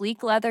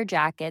 sleek leather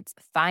jackets,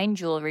 fine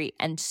jewelry,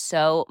 and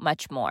so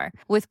much more.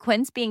 With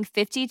Quince being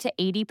 50 to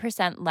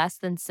 80% less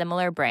than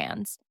similar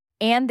brands.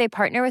 And they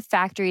partner with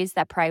factories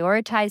that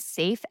prioritize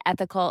safe,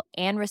 ethical,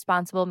 and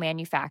responsible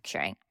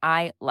manufacturing.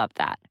 I love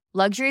that.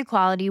 Luxury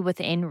quality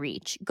within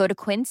reach. Go to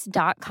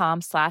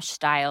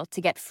quince.com/style to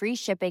get free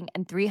shipping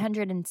and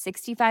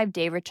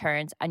 365-day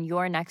returns on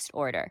your next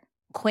order.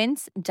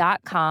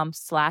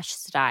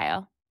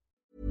 Quince.com/style.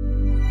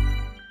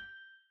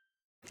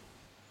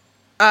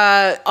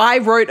 I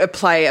wrote a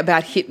play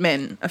about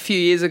hitmen a few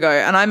years ago,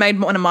 and I made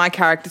one of my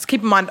characters.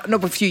 Keep in mind,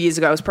 not a few years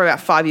ago, it was probably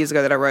about 5 years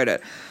ago that I wrote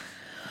it.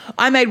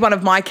 I made one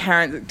of my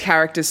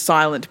characters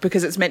silent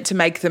because it's meant to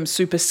make them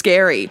super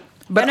scary.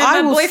 But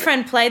my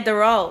boyfriend played the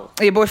role.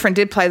 Your boyfriend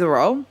did play the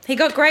role. He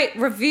got great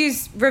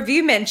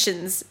review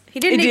mentions.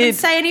 He didn't even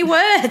say any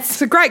words.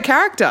 It's a great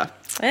character.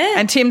 Yeah.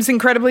 And Tim's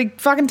incredibly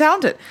fucking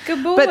talented.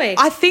 Good boy. But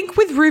I think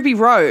with Ruby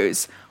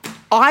Rose,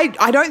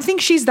 I don't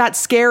think she's that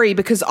scary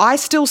because I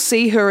still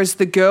see her as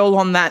the girl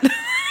on that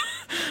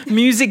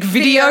music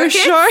video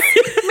show.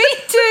 Me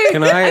too.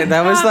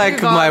 That was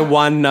like my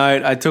one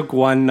note. I took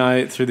one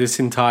note through this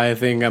entire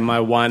thing, and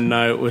my one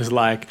note was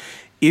like,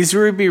 is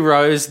Ruby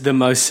Rose the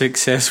most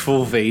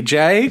successful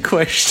VJ?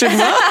 Question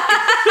mark.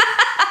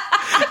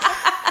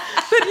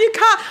 But you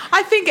can't.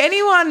 I think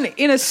anyone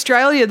in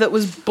Australia that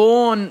was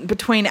born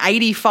between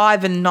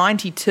 85 and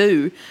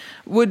 92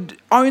 would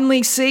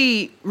only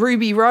see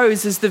Ruby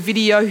Rose as the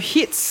video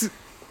hits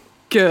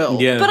girl.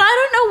 Yeah. But I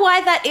don't know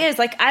why that is.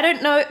 Like, I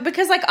don't know,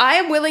 because like I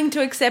am willing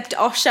to accept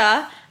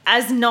Osher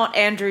as not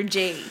Andrew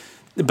G.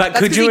 But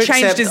could you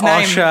accept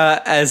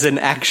Osher as an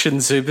action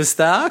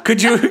superstar?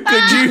 Could you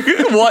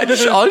watch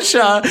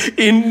Osher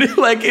in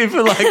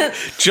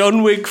if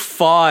John Wick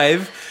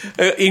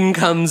 5 in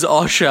comes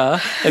Osher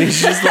and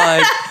he's just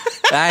like,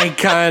 I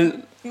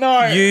can't.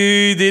 No.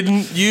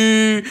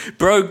 You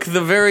broke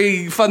the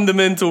very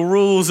fundamental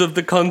rules of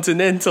the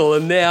Continental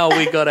and now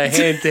we got a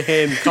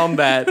hand-to-hand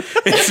combat.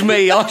 It's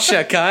me,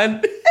 Osher,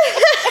 cunt.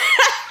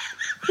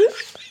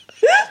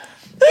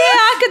 Yeah,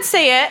 I could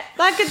see it.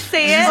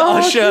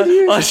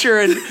 Usher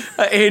and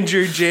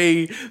Andrew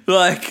G.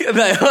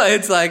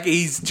 It's like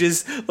he's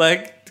just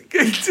like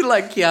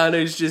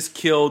Keanu's just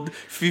killed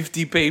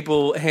 50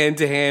 people hand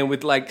to hand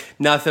with like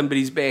nothing but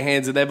his bare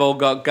hands, and they've all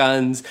got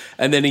guns.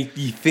 And then he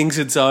thinks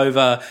it's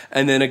over,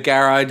 and then a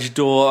garage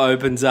door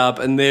opens up,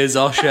 and there's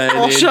Usher and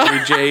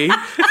Andrew G.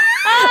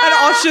 And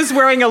Usher's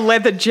wearing a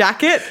leather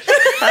jacket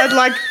and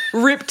like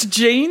ripped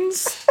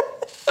jeans.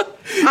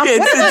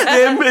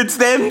 It's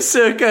them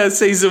circa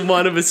season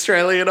 1 of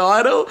Australian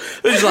Idol.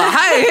 It's like,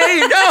 hey, here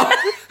you go.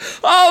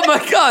 oh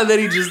my God. Then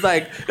he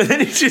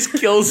just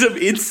kills him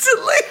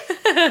instantly.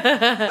 They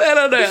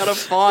don't know how to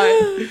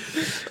fight.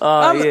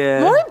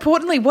 Yeah. More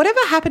importantly, whatever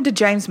happened to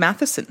James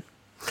Matheson?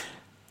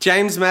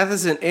 James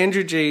Matheson,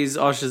 Andrew G is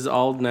Osher's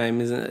old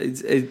name,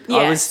 isn't it? Yes.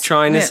 I was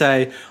trying to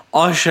say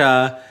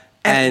Osher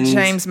and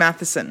James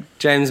Matheson.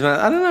 I don't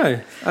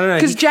know.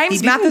 Because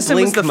James Matheson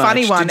was the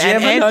funny one. Did you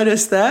ever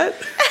notice that?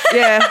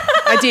 Yeah,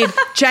 I did.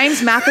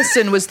 James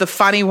Matheson was the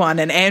funny one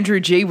and Andrew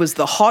G was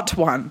the hot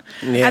one.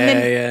 Yeah, and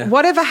then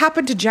whatever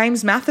happened to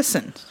James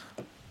Matheson?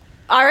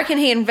 I reckon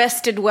he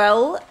invested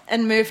well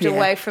and moved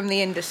away from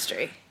the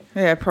industry.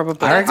 Yeah,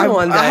 probably. I reckon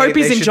one day I hope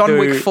he's in John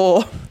Wick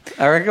 4.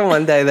 I reckon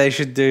one day they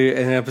should do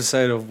an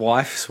episode of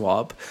Wife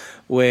Swap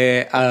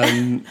where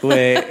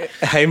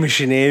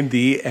Hamish and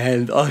Andy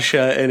and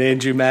Osher and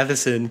Andrew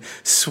Matheson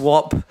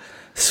swap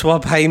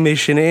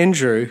Hamish and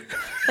Andrew.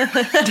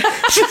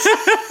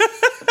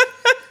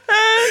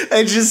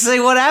 And just see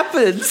what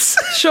happens.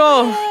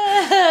 Sure.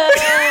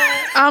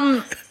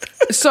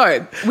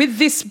 So with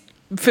this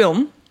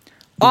film,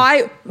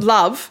 I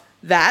love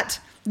that.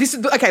 This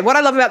is okay. What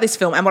I love about this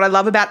film and what I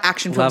love about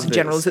action films in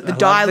general is that the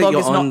dialogue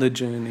is not on the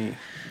journey.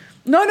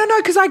 No,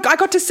 because I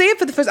got to see it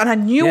for the first, and I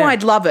knew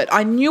I'd love it.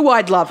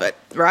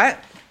 Right?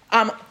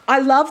 I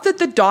love that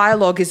the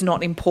dialogue is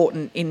not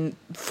important in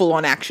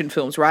full-on action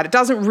films. Right? It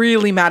doesn't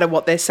really matter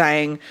what they're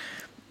saying,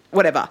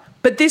 whatever.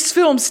 But this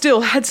film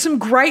still had some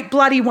great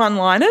bloody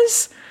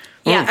one-liners.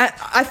 Yeah,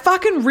 I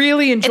fucking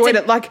really enjoyed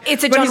it. Like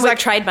it's a when John Wick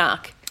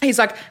trademark. He's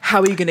like,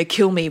 how are you going to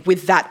kill me?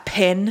 With that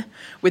pen,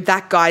 with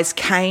that guy's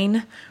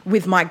cane,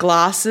 with my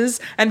glasses?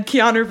 And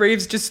Keanu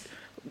Reeves just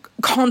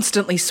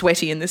constantly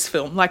sweaty in this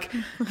film. Like,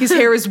 his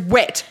hair is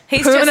wet,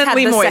 He's just had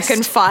permanently the moist.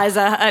 second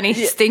Pfizer and he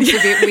stinks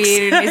a bit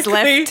weird in his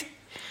left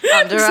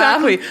underarm.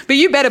 Exactly. But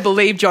you better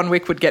believe John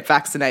Wick would get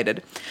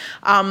vaccinated.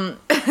 And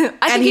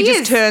he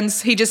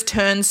just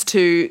turns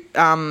to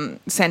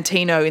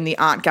Santino in the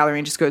art gallery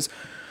and just goes,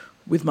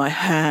 with my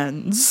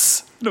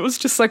hands. And it was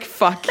just like,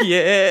 fuck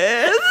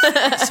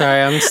yes.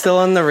 Sorry, I'm still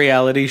on the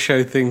reality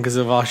show thing because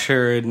of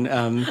Osher and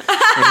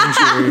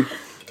Andrew.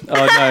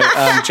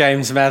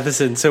 James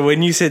Matheson. So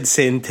when you said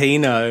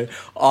Santino,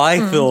 I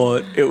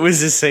thought it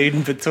was a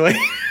scene between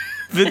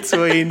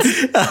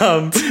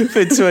John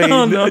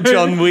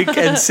Wick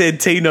and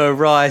Santino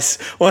Rice,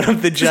 one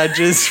of the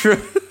judges from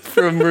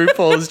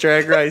RuPaul's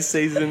Drag Race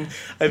season,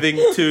 I think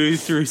 2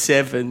 through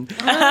 7.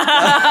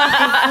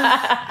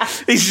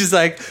 He's just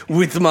like,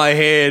 with my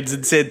hands,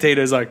 and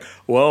Santino's like,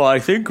 well, I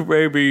think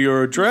maybe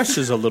your dress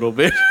is a little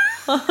bit.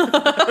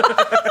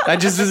 I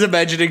just was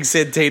imagining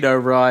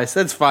Santino Rice.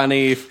 That's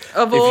funny if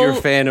you're a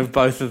fan of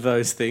both of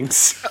those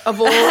things.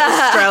 Of all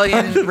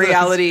Australian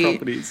reality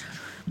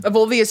of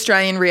all the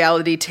Australian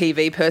reality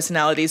TV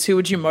personalities, who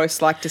would you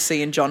most like to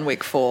see in John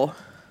Wick 4?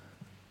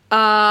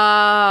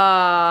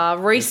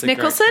 Reese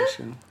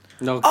Nicholson?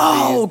 No,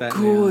 oh,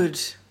 good.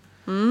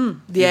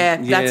 Yeah,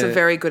 that's a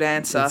very good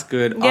answer. That's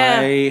good.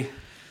 Yeah.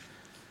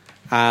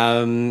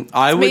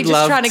 I would me just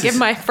love trying to give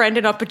my friend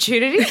an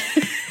opportunity.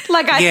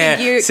 Like I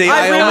think you. See,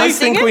 I always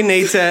think we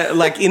need to,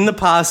 like, in the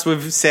past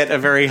we've set a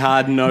very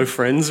hard no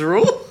friends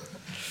rule.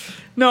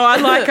 No, I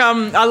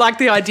like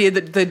the idea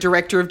that the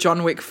director of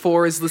John Wick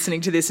 4 is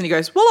listening to this and he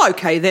goes, well,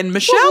 okay then,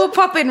 Michelle. We'll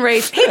pop in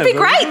Reese. He'd be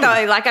great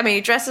though. Like, I mean,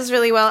 he dresses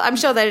really well. I'm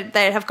sure they'd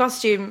have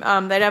costume.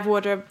 They'd have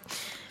wardrobe.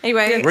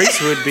 Anyway,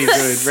 Reese would be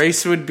good.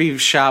 Reese would be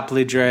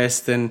sharply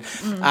dressed, and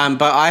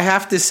but I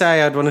have to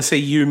say, I'd want to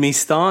see Yumi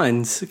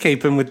Steins,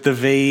 keeping with the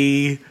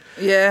V,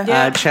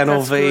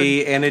 Channel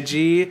V good.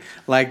 Energy,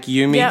 like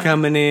Yumi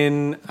coming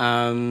in.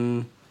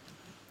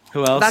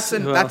 Who else?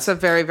 That's a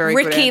very, very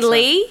Ricky good answer.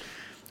 Lee.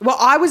 Well,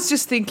 I was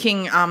just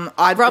thinking,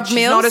 Rob she's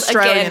Mills. not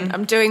Australian. Again,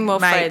 I'm doing more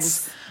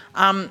mates.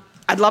 friends.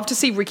 I'd love to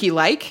see Ricky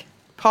Lake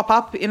pop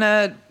up in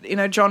a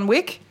John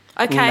Wick.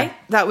 Okay,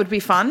 that would be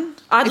fun.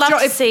 I'd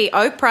love to see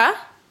Oprah.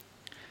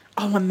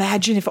 Oh,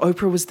 imagine if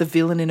Oprah was the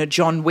villain in a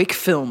John Wick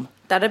film.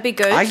 That'd be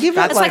good. I give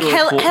it's like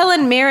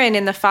Helen Mirren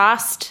in the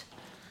Fast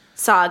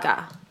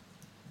saga.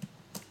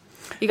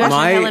 You guys know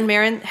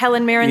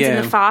Helen Mirren's in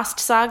the Fast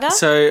saga?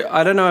 So,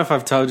 I don't know if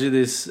I've told you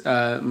this,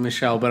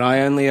 Michelle, but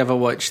I only ever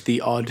watched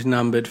the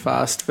odd-numbered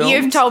Fast films.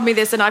 You've told me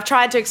this, and I've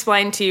tried to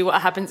explain to you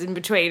what happens in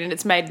between, and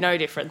it's made no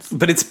difference.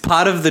 But it's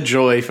part of the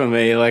joy for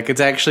me. Like,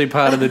 it's actually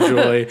part of the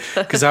joy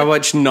because I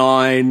watched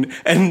 9,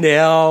 and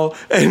now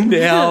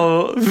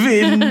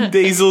Vin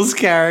Diesel's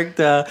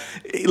character,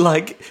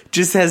 like,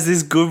 just has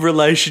this good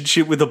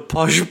relationship with a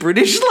posh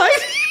British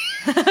lady.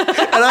 And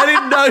I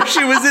didn't know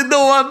she was in the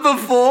one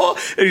before.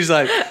 And he's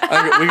like,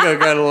 okay, we gotta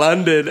go to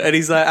London. And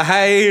he's like,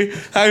 hey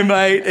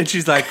mate. And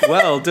she's like,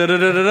 well,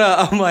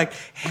 da-da-da-da-da. I'm like,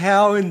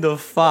 how in the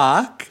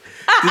fuck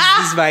does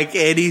this make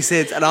any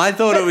sense? And I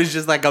thought it was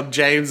just like a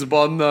James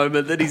Bond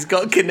moment that he's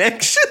got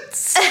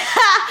connections.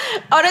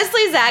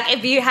 Honestly, Zach,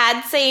 if you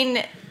had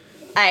seen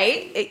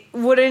 8, it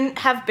wouldn't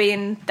have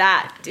been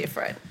that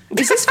different.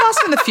 Is this Fast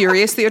and the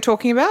Furious that you're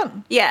talking about?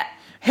 Yeah.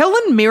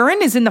 Helen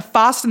Mirren is in the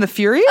Fast and the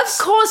Furious?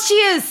 Of course she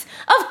is.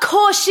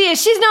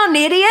 She's not an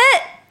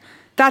idiot.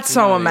 That's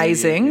so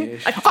amazing.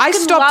 I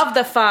love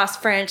the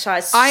Fast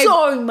franchise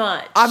so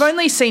much. I've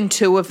only seen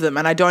 2 of them,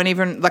 and I don't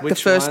even like the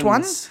first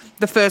one.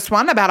 The first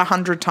one about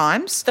 100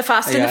 times. The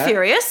Fast and the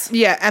Furious.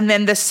 Yeah, and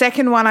then the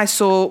second one I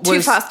saw was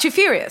Too Fast, Too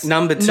Furious.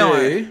 Number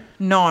 2.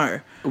 No.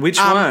 Which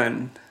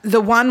one? The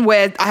one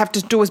where I have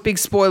to do a big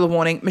spoiler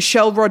warning.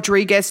 Michelle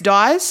Rodriguez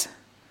dies.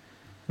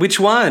 Which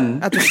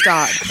one? At the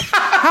start.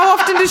 How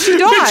often does she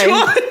die?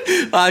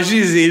 Which one?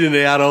 She's in and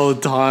out all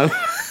the time.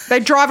 They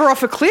drive her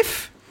off a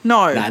cliff?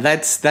 No. Nah,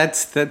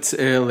 that's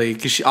early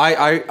because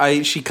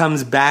she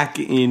comes back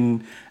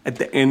in at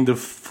the end of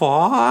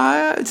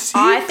 5, 6?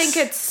 I think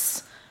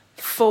it's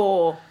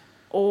 4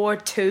 or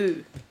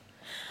 2.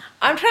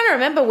 I'm trying to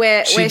remember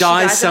where she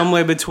dies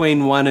somewhere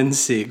between 1 and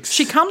 6.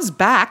 She comes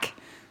back.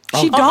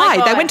 She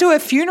died. They went to her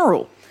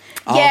funeral.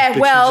 Yeah,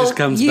 well, she just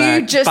comes you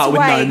back, just but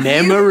wait. With no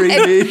memory,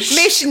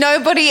 Mish,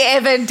 nobody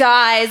ever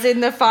dies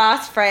in the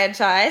Fast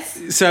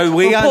franchise. So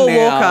we are Paul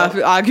now...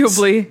 Walker,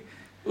 arguably.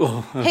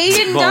 He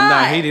didn't die.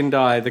 No, he didn't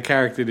die. The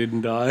character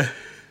didn't die.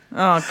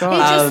 Oh, God. He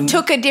just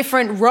took a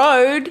different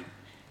road.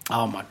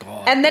 Oh, my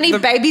God. And then he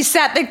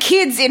babysat the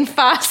kids in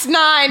Fast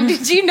 9.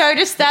 Did you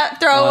notice that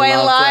throwaway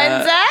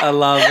line, Zach? I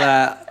love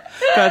that.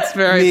 That's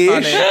very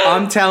funny.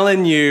 I'm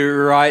telling you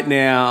right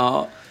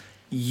now,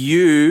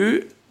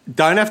 you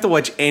don't have to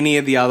watch any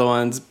of the other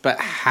ones, but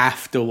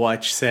have to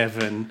watch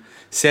 7.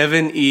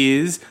 7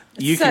 is...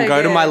 You can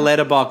go to my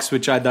letterbox,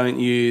 which I don't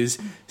use.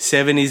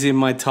 7 is in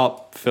my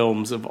top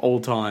films of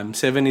all time.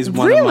 7 is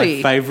one of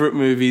my favourite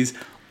movies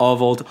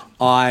of all time.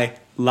 I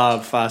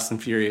love Fast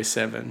and Furious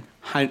 7.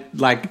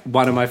 Like,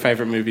 one of my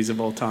favourite movies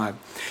of all time.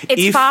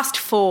 It's Fast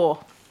 4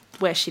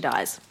 where she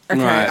dies. Okay,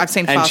 right. I've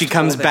seen Fast 4. And she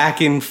comes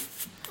back in...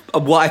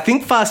 Well, I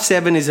think Fast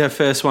 7 is her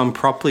first one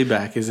properly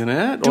back, isn't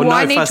it? Do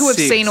I need to have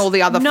seen all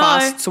the other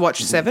Fasts to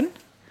watch 7?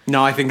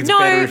 No, I think it's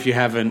better if you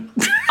haven't.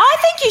 I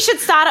think you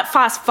should start at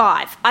Fast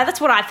 5. That's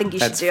what I think you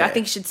should do. Fair. I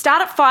think you should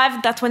start at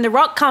 5. That's when The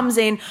Rock comes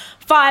in.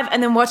 5,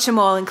 and then watch them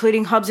all,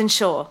 including Hobbs and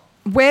Shaw.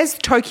 Where's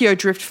Tokyo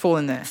Drift fall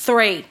in there?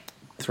 3.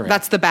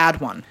 That's the bad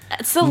one.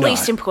 It's the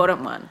least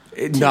important one.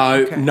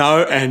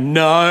 No, and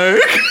no.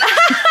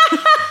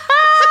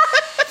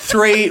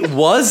 3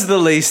 was the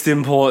least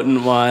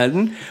important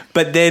one,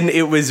 but then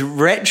it was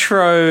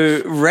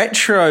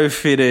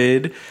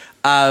retrofitted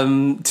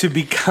to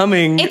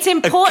becoming it's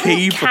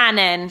important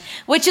canon,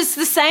 which is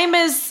the same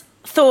as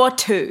Thor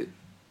 2.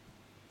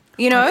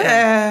 You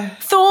know?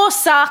 Thor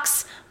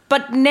sucks,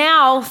 but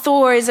now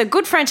Thor is a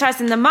good franchise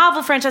and the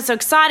Marvel franchise is so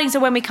exciting. So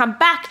when we come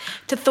back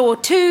to Thor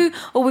 2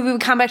 or we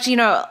come back to,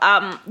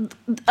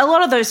 a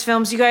lot of those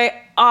films, you go,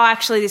 oh,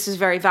 actually, this is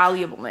very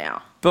valuable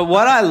now. But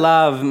what I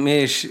love,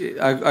 Mish,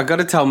 I got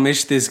to tell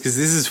Mish this because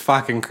this is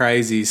fucking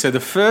crazy. So the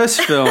first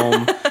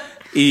film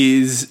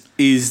is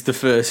the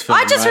first film.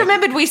 I just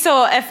remembered we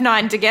saw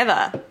F9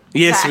 together.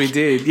 Yes, we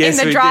did. Yes,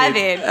 in the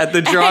drive-in. At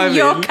the drive-in. And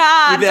your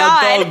car with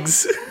died. Our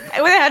dogs.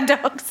 With our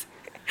dogs.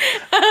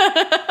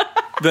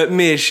 But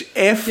Mish,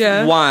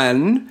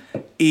 F1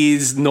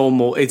 is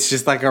normal. It's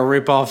just like a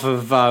rip-off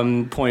of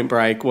Point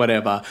Break,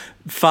 whatever.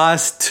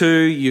 Fast 2,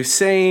 you've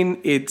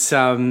seen. It's...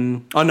 oh,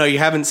 no, you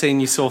haven't seen.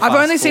 You saw Fast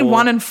I've only 4. seen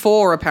 1 and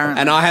 4,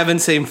 apparently. And I haven't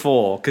seen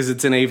 4 because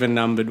it's an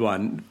even-numbered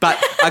one. But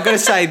I got to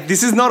say,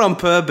 this is not on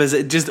purpose.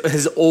 It just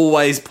has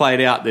always played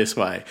out this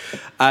way.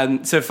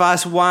 So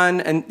Fast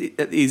 1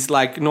 is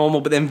like normal,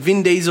 but then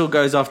Vin Diesel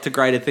goes off to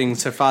greater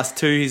things. So Fast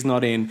 2, he's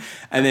not in.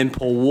 And then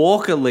Paul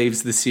Walker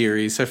leaves the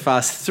series. So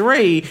Fast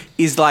 3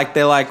 is like,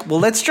 they're like, well,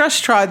 let's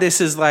just try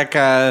this as like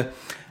a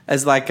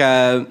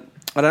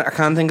I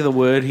can't think of the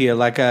word here,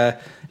 like a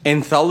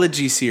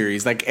anthology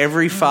series. Like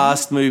every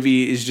Fast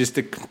movie is just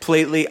a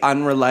completely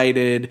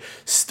unrelated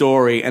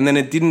story. And then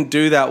it didn't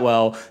do that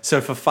well.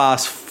 So for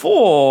Fast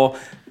 4,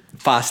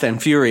 Fast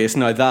and Furious,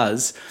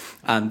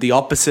 the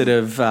opposite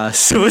of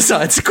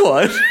Suicide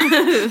Squad,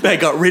 they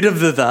got rid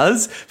of the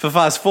thes. For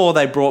Fast 4,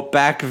 they brought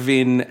back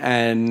Vin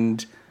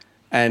and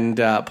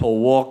Paul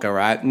Walker,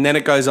 right? And then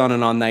it goes on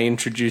and on. They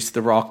introduced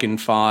The Rock in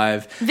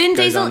 5. Vin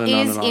Diesel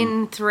is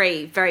in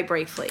 3, very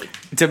briefly.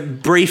 It's a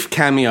brief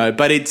cameo,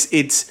 but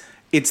it's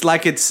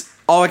like it's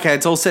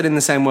all set in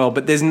the same world,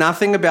 but there's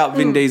nothing about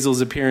Vin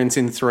Diesel's appearance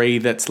in 3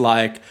 that's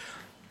like,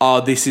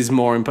 oh, this is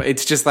more important.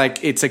 It's just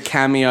like, it's a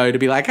cameo to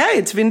be like, hey,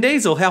 it's Vin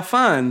Diesel, how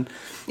fun.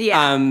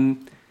 Yeah.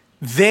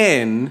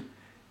 Then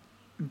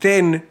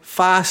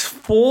Fast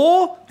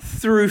 4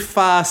 through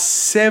Fast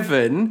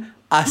 7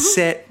 are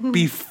set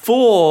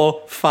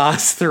before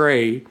Fast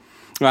 3,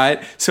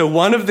 right? So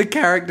one of the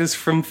characters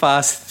from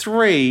Fast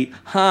 3,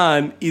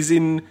 Han, is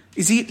he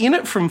in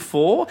it from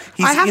 4?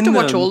 I have to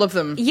watch all of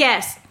them.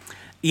 Yes.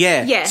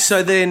 Yeah. Yes.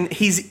 So then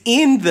he's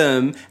in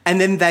them, and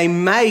then they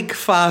make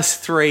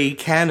Fast 3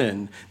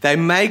 canon. They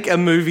make a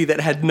movie that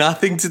had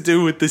nothing to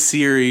do with the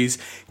series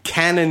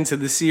canon to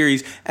the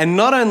series. And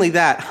not only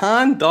that,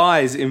 Han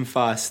dies in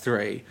Fast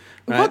 3.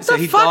 Right? What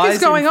the fuck is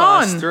going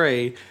on? Fast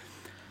 3.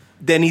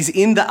 then he's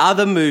in the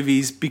other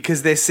movies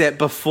because they're set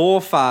before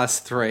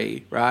Fast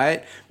 3,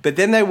 right? But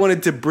then they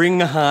wanted to bring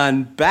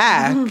Han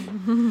back.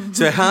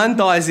 So Han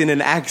dies in an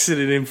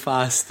accident in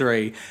Fast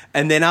 3.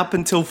 And then up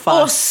until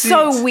Fast 6.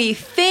 Or so we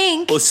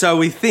think. Or so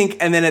we think.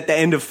 And then at the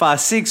end of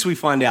Fast 6, we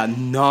find out,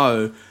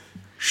 no,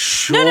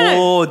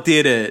 Shaw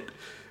did it.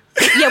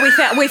 Yeah,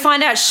 we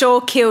find out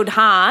Shaw killed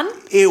Han.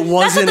 It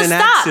wasn't an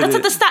accident. That's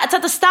at the start. It's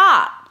at the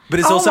start. But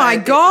it's also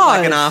like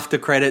an after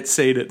credit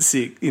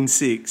scene in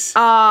 6.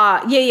 Yeah.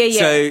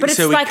 So- but it's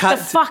so we like cut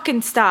the to-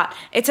 fucking start.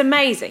 It's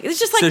amazing. It's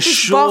just like So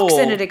this box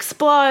and it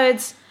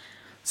explodes.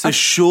 So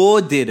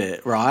Shaw did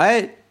it,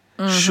 right?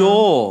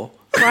 Shaw.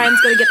 Brian's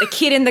got to get the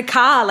kid in the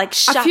car, like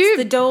shuts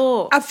the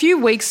door. A few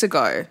weeks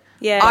ago,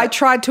 Yeah. I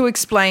tried to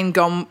explain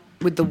Gone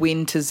with the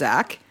Wind to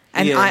Zach,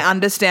 and Yeah. I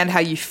understand how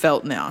you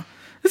felt now.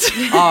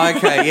 Oh,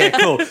 okay, yeah,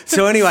 cool.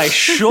 So anyway,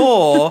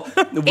 Shaw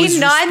was In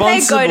 9, they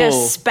responsible. go to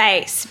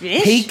space.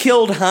 Bitch. He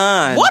killed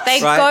Han. They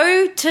right?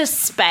 go to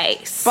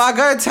space. But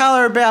go tell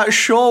her about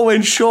Shaw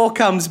when Shaw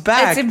comes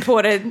back. It's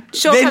important.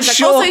 Shaw Then comes back.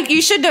 Shaw- Also,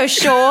 you should know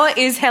Shaw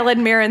is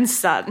Helen Mirren's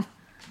son.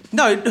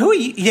 No, who are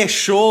you? Yeah,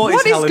 Shaw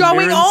What is Helen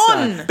going Mirren's on?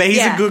 son. But he's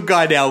Yeah. a good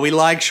guy now. We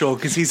like Shaw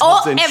because he's Oh,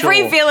 Hobbs and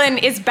every Shaw. villain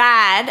is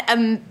bad.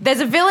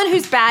 There's a villain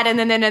who's bad, and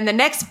then in the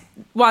next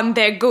one,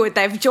 they're good.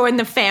 They've joined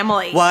the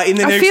family. Well, in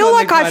the I next feel one,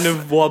 like they're I've- kind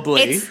of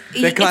wobbly. It's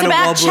They're kind of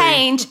about wobbly.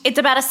 change. It's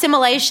about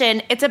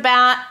assimilation. It's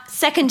about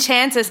second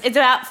chances. It's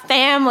about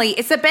family.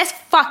 It's the best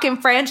fucking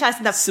franchise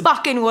in the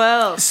fucking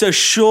world. So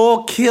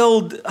Shaw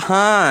killed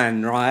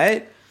Han,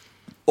 right?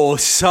 Or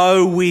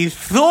so we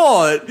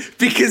thought,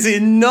 because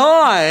in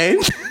 9,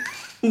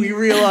 we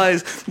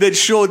realised that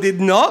Shaw did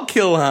not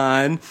kill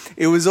Han.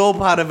 It was all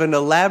part of an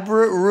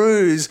elaborate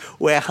ruse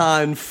where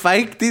Han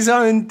faked his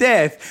own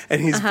death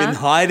and he's been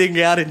hiding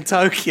out in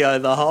Tokyo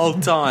the whole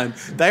time.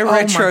 They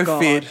my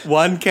retrofit God.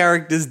 one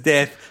character's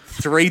death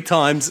 3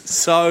 times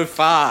so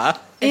far.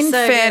 In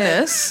so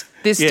fairness,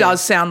 this Yeah.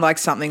 does sound like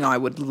something I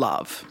would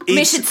love.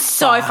 Mish, it's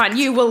so fucked. fun.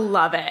 You will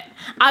love it.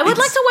 I would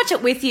like to watch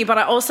it with you, but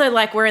I also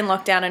like we're in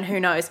lockdown and who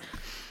knows.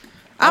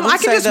 would I can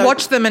say just that-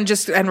 watch them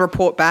and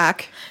report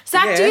back.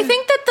 Zach, do Yeah. you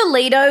think that the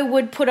Lido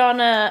would put on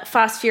a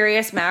Fast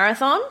Furious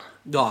marathon?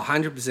 Oh,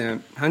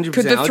 100%. 100%.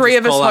 Could the I'll three just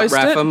of us call up host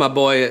Rafa, it? my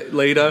boy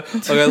Lido. I'll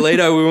go,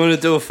 Lido, we want to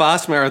do a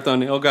fast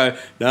marathon. He'll go,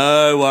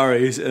 no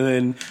worries.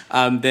 And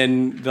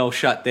then they'll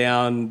shut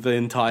down the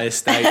entire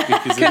state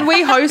because Can of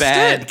we host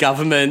bad it?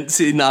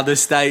 governments in other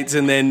states,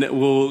 and then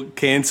we'll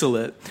cancel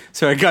it.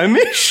 So I go,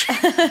 Mish.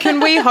 Can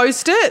we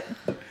host it?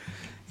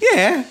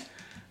 Yeah.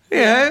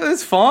 Yeah,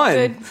 that's fine.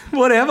 Good.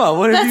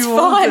 Whatever That's you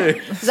want to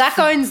fine. do. Zach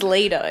owns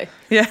Lido.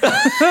 Yeah,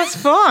 that's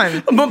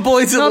fine. My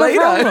boy's a Not a Lido.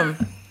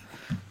 problem.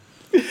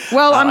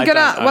 Well, I don't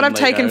what own I've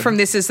taken Lido. from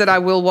this is that I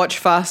will watch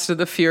Fast and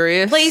the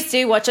Furious. Please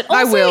do watch it.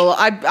 I Also, will.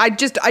 I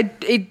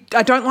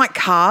don't like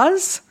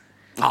cars,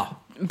 Oh,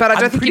 but I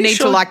don't I'm think you pretty need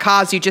sure- to like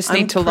cars. You just I'm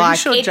need to pretty like.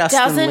 sure It Justin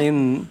doesn't-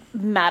 Lin.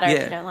 matter if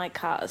Yeah. you don't like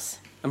cars.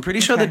 I'm pretty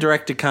sure the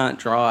director can't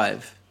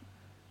drive.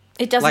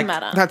 It doesn't Like,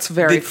 matter. That's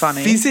very The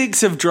funny.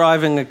 physics of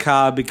driving a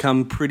car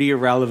become pretty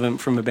irrelevant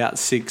from about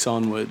 6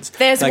 onwards.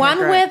 There's Like, one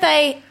where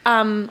they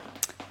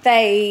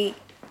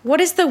what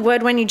is the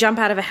word when you jump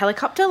out of a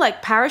helicopter?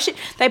 Like parachute.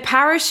 They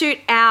parachute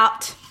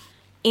out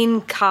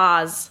in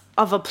cars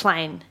of a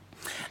plane.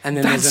 and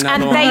then there's another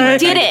And one they where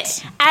did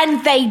it.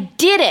 And they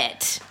did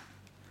it.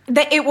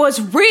 It was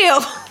real.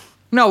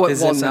 no, it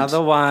There's wasn't.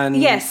 another one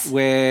Yes.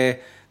 where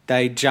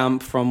they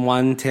jump from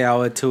one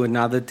tower to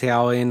another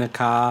tower in a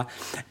car,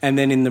 and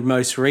then in the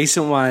most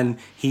recent one,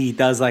 he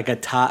does like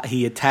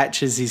he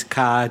attaches his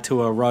car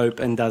to a rope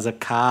and does a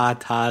car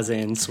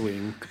Tarzan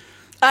swing.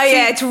 Oh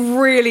yeah, it's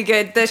really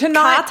good. The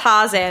Tonight- car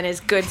Tarzan is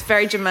good. It's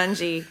very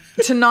Jumanji.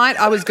 Tonight,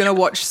 I was going to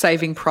watch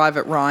Saving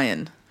Private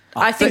Ryan.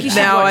 I think But you should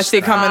now watch I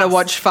think I'm going to Fast.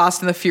 watch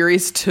Fast and the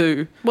Furious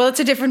 2. Well, it's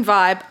a different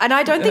vibe, and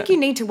I don't think you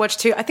need to watch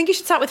 2. I think you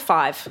should start with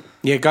 5.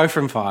 Yeah, go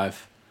from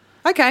 5.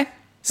 Okay.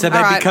 So they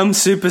All right. become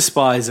super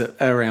spies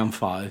around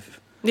 5.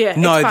 Yeah.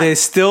 No, it's fine. they're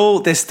still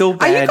Are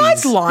baddies. you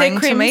guys lying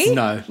They're to me?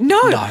 No.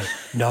 No.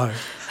 No.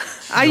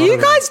 Are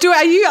you guys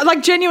are you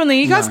like genuinely?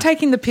 Are you guys No.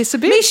 taking the piss a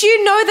bit? Mish,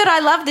 you know that I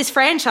love this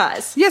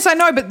franchise. Yes, I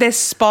know, but they're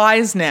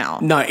spies now.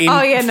 No, in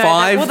Oh yeah, no.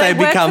 5 Well, they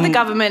work become for the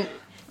government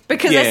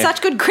because Yeah. they're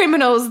such good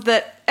criminals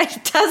that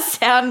it does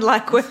sound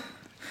like we're.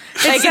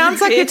 It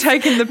sounds like you're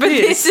taking the But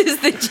piss. this is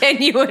the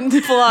genuine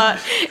plot: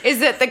 is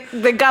that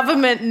the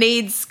government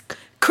needs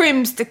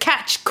crims to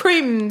catch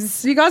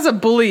crims. You guys are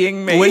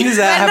bullying me. When does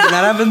that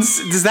happen?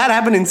 Does that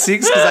happen in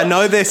 6? Because I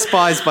know they're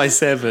spies by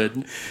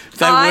 7.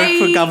 They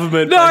work for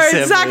government by no,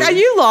 7. Zach, are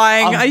you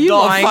lying? I'm Are you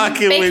not lying?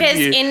 fucking with Because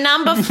you. in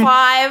number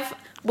 5,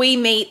 we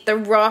meet The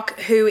Rock,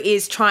 who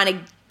is trying to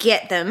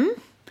get them.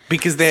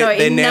 Because So they're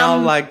in now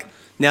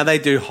now they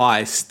do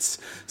heists.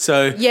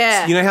 So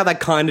Yeah. you know how they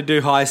kind of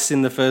do heists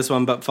in the first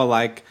one, but for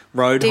like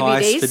road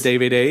heists for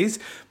DVDs.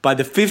 By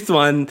the 5th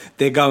one,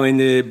 they're going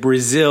to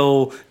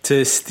Brazil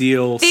to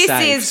steal. This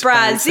safes, is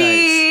bank safes.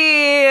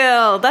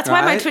 Brazil. That's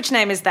why my Right? Twitch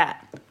name is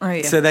that. Oh,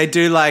 yeah. So they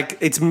do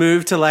it's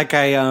moved to like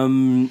a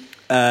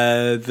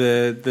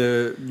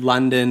the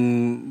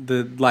London,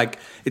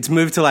 it's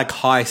moved to like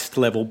heist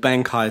level,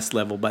 bank heist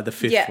level by the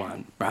fifth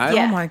one, right?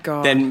 Oh my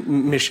God.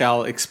 Then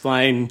Michelle,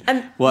 explain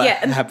what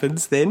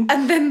happens then.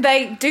 And then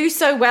they do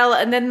so well,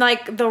 and then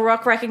like The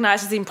Rock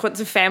recognizes the importance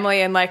of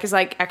family and like is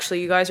like,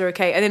 actually you guys are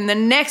okay. And then the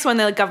next one,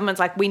 the government's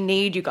like, we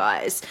need you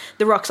guys.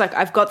 The Rock's like,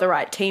 I've got the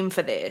right team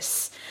for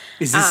this.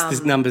 Is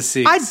this number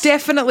 6? I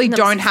definitely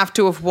don't have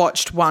to have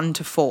watched 1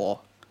 to 4.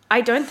 I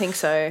don't think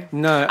so.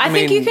 No, I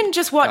think you can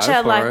just watch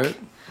it like... it.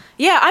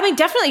 Yeah, I mean,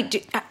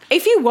 definitely.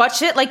 If you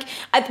watch it, like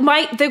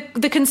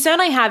the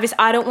concern I have is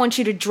I don't want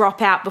you to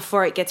drop out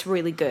before it gets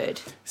really good.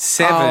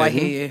 7. Oh, I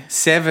hear you.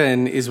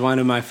 7 is one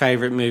of my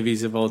favourite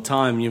movies of all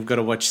time. You've got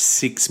to watch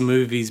 6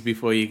 movies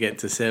before you get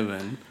to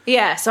 7.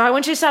 Yeah, so I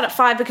want you to start at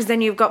 5 because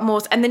then you've got more,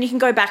 and then you can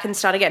go back and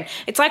start again.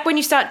 It's like when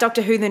you start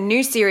Doctor Who, the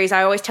new series,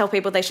 I always tell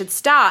people they should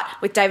start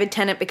with David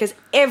Tennant because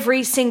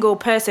every single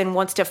person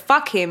wants to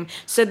fuck him,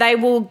 so they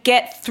will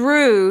get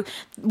through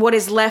what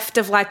is left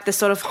of like the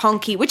sort of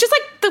honky, which is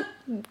like the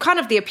kind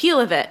of the appeal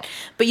of it,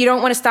 but you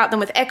don't want to start them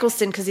with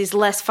Eccleston because he's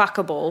less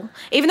fuckable,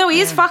 even though he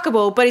is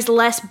fuckable, but he's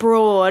less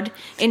broad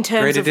in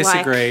terms of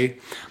like... Agree to disagree.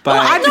 But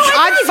I'd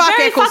fuck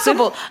Eccleston.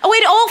 Fuckable. Oh,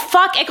 we'd all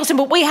fuck Eccleston,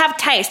 but we have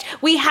taste.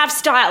 We have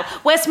style.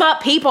 We're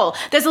smart people.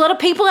 There's a lot of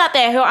people out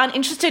there who aren't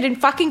interested in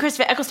fucking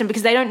Christopher Eccleston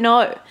because they don't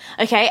know,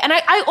 okay? And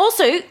I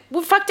also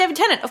would fuck David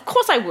Tennant. Of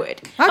course I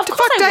would. I would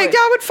fuck David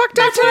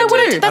Tennant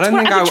too.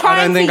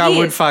 I don't think I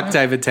would fuck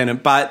David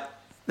Tennant, but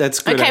that's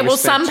good. Okay, well,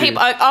 some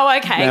people... Oh,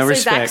 okay. No, so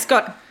Zach's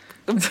got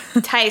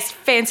taste,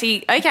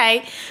 fancy...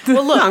 Okay.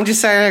 Well, look... No, I'm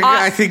just saying,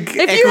 I think if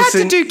Eccleston... you had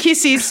to do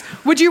kisses,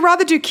 would you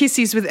rather do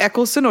kisses with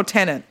Eccleston or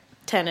Tennant?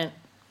 Tennant.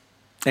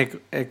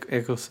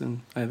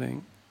 Eccleston, I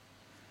think.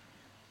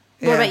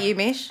 What about you,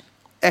 Mish?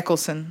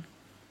 Eccleston.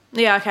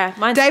 Yeah, okay.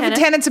 Mine's David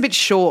Tennant's a bit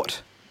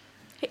short.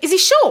 Is he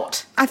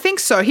short? I think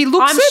so. He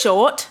looks I'm it.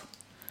 short.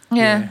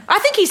 Yeah. I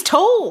think he's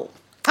tall.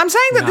 I'm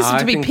saying that this is I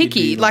to be think he'd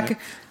picky. be like- Like,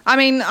 I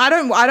mean, I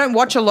don't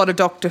watch a lot of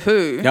Doctor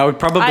Who. I would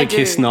probably I do.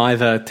 kiss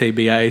neither,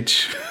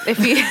 TBH. If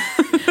you...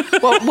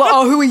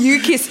 well, who are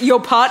you kiss?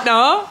 Your partner?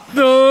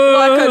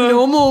 Like a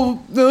normal...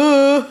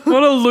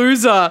 what a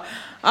loser.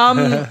 All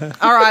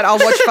right, I'll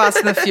watch Fast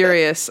and the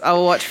Furious. I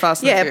will watch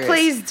Fast and the Furious. Yeah,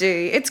 please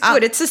do. It's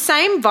good. It's the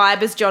same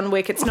vibe as John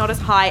Wick. It's not as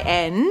high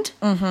end,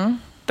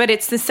 but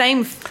it's the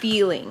same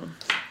feeling.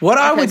 What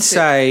I would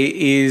say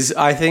is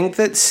I think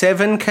that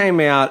 7 came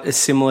out a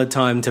similar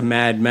time to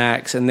Mad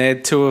Max, and they're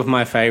 2 of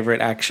my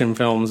favourite action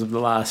films of the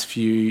last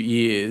few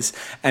years,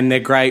 and they're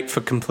great for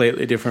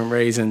completely different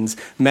reasons.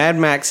 Mad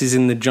Max is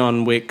in the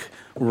John Wick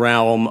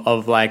realm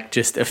of like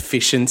just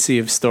efficiency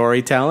of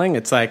storytelling.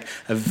 It's like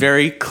a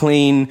very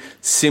clean,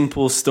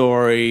 simple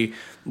story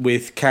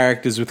with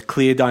characters with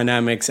clear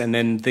dynamics, and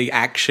then the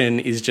action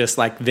is just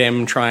like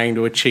them trying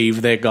to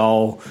achieve their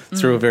goal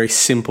through a very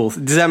simple...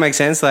 Does that make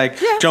sense? Like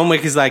John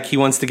Wick is like he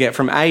wants to get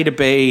from A to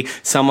B,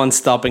 someone's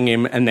stopping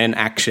him, and then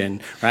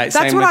action, right?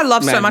 That's Same what I with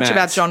love so Mad much Max.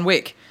 about John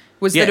Wick,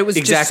 was that it was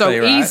just so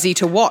easy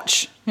to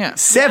watch. Yeah.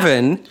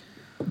 7...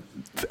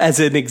 as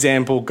an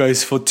example,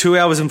 goes for 2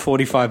 hours and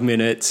 45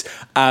 minutes.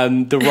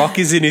 The Rock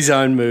is in his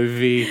own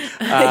movie.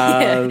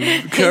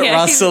 Kurt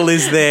Russell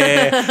is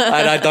there,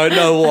 and I don't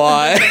know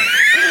why.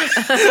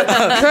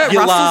 Kurt You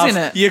Russell's laugh, in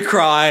it. you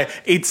cry.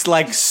 It's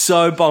like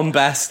so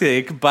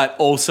bombastic, but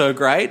also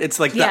great. It's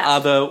like the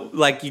other,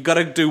 like you got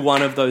to do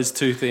one of those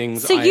two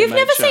things. So you've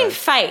never seen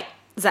Fate,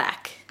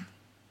 Zach?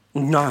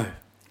 No.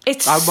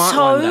 It's I might one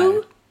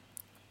so day.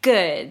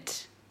 good.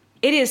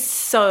 It is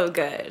so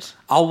good.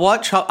 I'll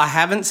watch. I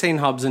haven't seen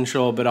Hobbs and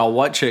Shaw, but I'll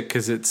watch it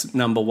because it's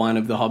number 1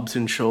 of the Hobbs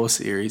and Shaw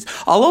series.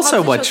 I'll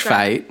also watch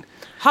Fate.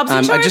 Hobbs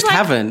and Shaw I just is like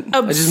haven't.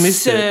 Absurd. I just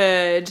missed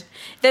it.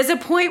 There's a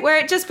point where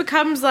it just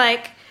becomes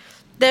like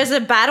there's a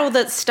battle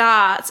that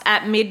starts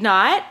at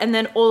midnight, and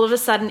then all of a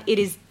sudden it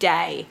is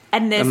day,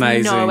 and there's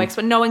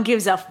Amazing. no one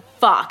gives a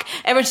fuck.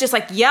 Everyone's just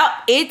like, "Yep,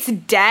 it's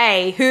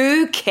day.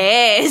 Who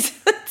cares?"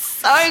 It's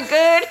so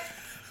good.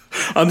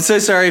 I'm so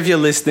sorry if you're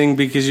listening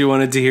because you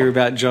wanted to hear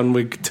about John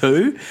Wick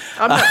 2.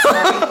 I'm not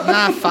sorry.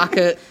 Nah, fuck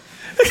it.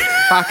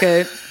 Fuck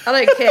it. I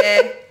don't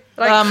care.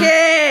 I don't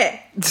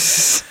care.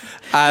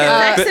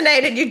 But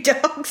Vaccinated, you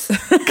dogs.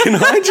 can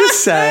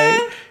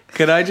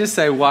I just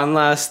say one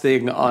last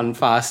thing on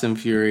Fast and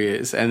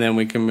Furious, and then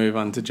we can move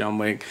on to John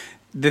Wick.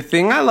 The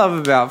thing I love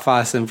about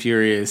Fast and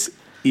Furious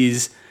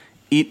is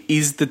it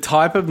is the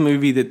type of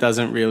movie that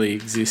doesn't really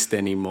exist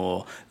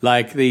anymore.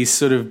 Like these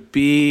sort of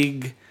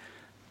big,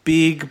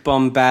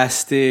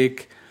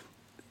 bombastic,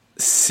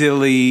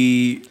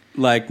 silly,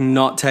 like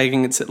not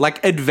taking it...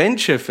 Like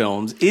adventure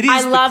films. It is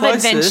I love the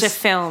closest, adventure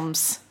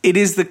films. It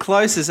is the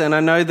closest, and I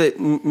know that,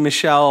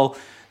 Michelle,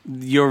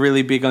 you're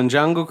really big on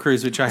Jungle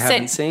Cruise, which I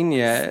haven't seen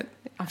yet.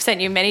 I've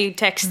sent you many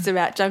texts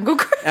about Jungle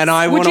Cruise. And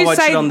I want to watch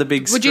it on the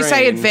big screen. Would you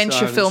say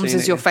adventure so films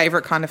is your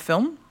favourite kind of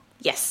film?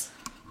 Yes.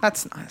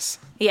 That's nice.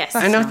 Yes.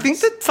 And I think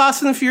that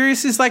Fast and the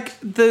Furious is like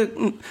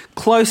the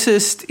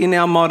closest in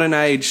our modern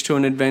age to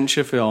an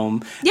adventure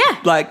film. Yeah.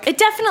 Like it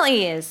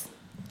definitely is.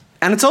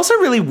 And it's also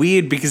really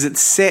weird because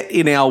it's set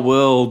in our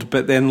world,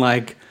 but then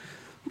like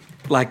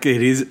Like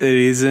it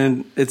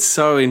isn't. It's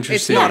so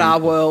interesting. It's not our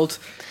world.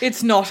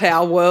 It's not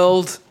our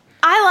world.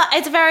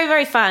 It's very,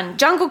 very fun.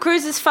 Jungle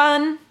Cruise is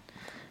fun.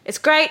 It's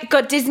great.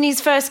 Got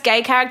Disney's first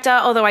gay character,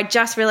 although I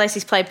just realised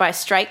he's played by a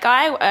straight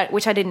guy,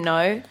 which I didn't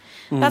know.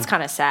 That's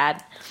kind of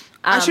sad.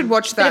 I should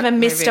watch that. Bit of a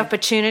missed movie.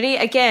 opportunity.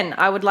 Again,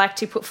 I would like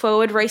to put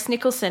forward Reece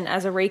Nicholson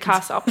as a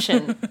recast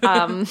option.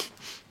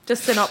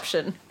 Just an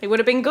option. He would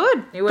have been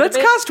good. Let's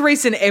cast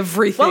Reece in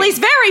everything. Well, he's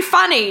very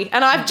funny,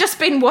 and I've just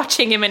been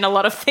watching him in a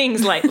lot of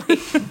things lately.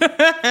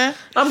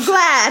 I'm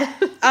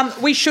glad.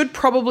 We should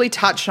probably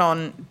touch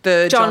on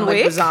the John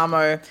Wick?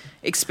 Leguizamo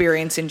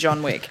experience in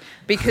John Wick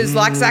because,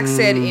 like Zach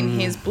said in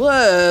his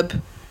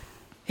blurb,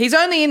 he's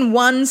only in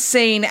one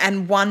scene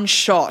and one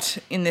shot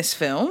in this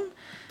film.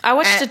 I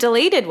watched a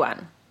deleted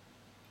one.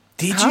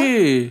 Did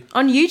you?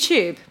 On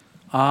YouTube.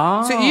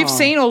 Oh. So you've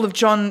seen all of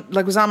John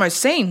Leguizamo's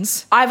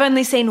scenes? I've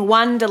only seen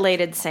one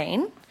deleted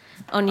scene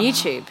on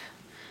YouTube.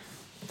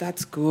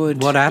 That's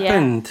good. What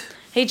happened?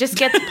 He just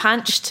gets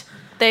punched.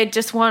 They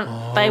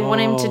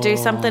want him to do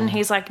something.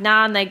 He's like,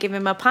 nah, and they give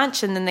him a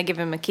punch, and then they give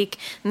him a kick,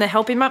 and they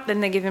help him up, then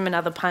they give him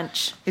another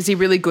punch. Is he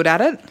really good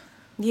at it?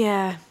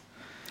 Yeah.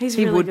 He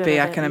really would good be,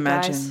 at I can it, you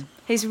imagine. guys.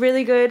 He's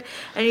really good,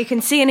 and you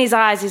can see in his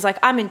eyes, he's like,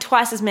 I'm in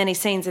twice as many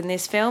scenes in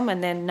this film,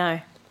 and then no.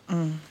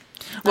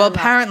 Well,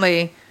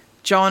 apparently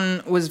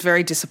John was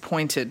very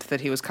disappointed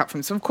that he was cut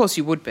from. So of course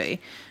you would be.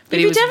 But You'd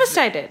he be was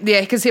devastated.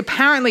 Yeah, because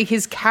apparently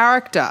his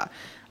character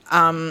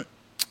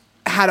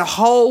had a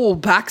whole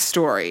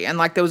backstory and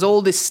like there was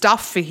all this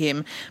stuff for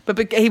him,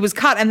 but he was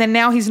cut, and then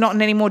now he's not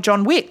in any more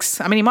John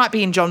Wicks. I mean, he might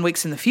be in John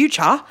Wicks in the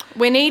future,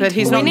 but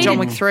he's not in John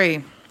Wick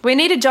 3. We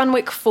need a John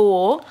Wick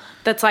 4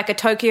 that's like a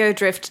Tokyo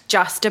Drift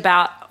just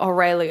about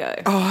Aurelio.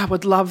 Oh, I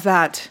would love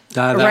that.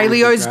 That would be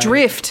Aurelio's great.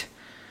 Drift.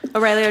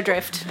 Aurelio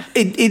Drift.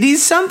 It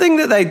is something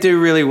that they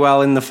do really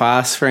well in the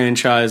Fast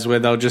franchise where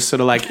they'll just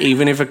sort of like,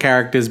 even if a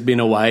character's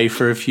been away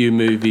for a few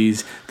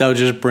movies, they'll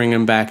just bring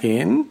him back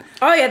in.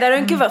 Oh, yeah, they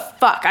don't give a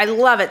fuck. I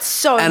love it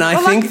so much. And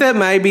I think that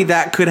maybe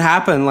that could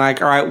happen.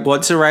 Like, all right,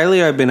 what's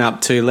Aurelio been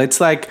up to? Let's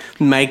like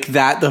make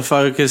that the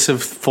focus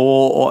of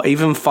 4 or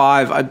even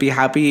 5. I'd be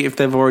happy if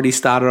they've already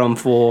started on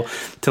 4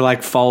 to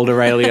like fold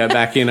Aurelio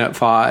back in at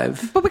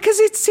 5. But because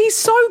he's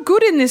so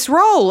good in this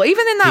role.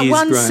 Even in that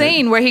one great.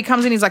 scene where he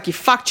comes in, he's like, you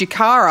fucked your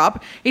car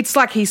up. It's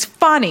like he's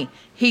funny.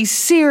 He's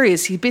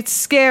serious. He's a bit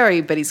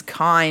scary, but he's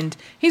kind.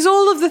 He's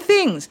all of the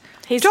things.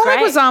 He's John great.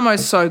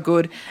 Leguizamo's so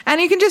good.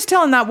 And you can just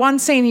tell in that one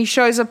scene he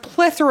shows a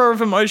plethora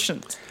of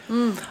emotions.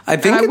 I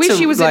think I wish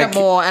he was in like, it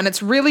more, and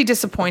it's really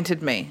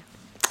disappointed me.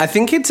 I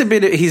think it's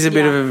he's a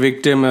bit of a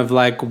victim of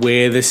like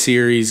where the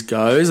series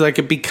goes. Like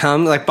it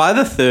becomes like by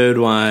the third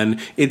one,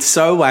 it's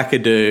so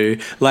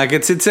wackadoo. Like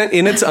it's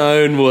in its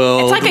own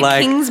world. It's like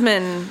a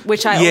Kingsman,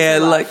 which I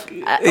also love.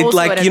 Also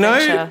like an you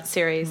adventure know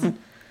series.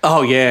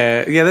 Oh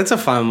yeah, that's a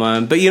fun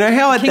one. But you know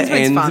how at the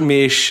Kingsman's end, fun.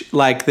 Mish,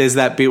 like there's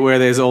that bit where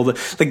there's all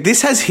the like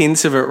this has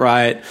hints of it,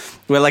 right?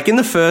 Where like in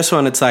the first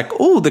one, it's like,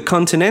 oh, the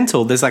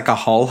Continental. There's like a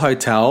whole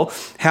hotel.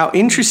 How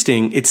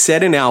interesting! It's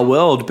set in our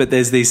world, but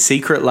there's these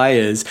secret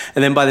layers.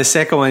 And then by the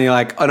second one, you're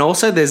like, and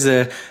also there's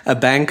a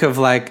bank of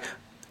like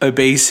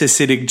obese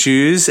Hasidic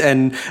Jews,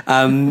 and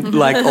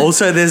like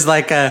also there's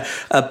like a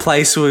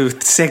place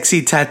with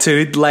sexy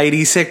tattooed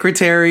lady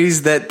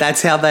secretaries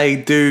that's how they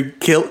do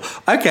kill.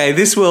 Okay,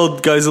 this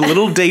world goes a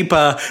little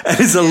deeper and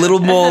is a little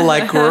more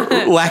like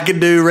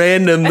wackadoo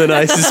random than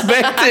I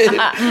suspected.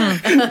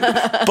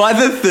 By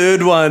the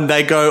third one,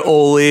 they go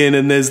all in,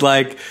 and there's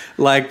like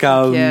It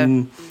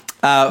kind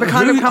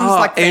of becomes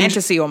like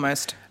fantasy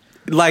almost.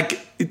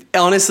 Like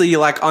honestly, you're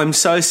like, I'm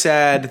so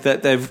sad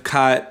that they've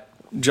cut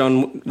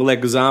John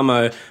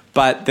Leguizamo,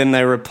 but then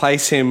they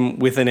replace him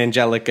with an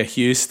Angelica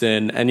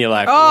Houston, and you're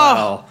like,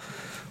 well,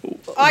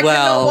 I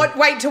cannot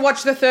wait to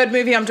watch the third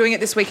movie. I'm doing it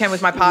this weekend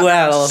with my partner.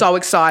 I'm so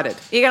excited.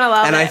 You're gonna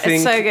love And it. I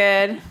think- It's so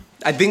good.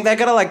 I think they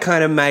got to like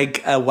kind of make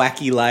a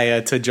wacky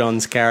layer to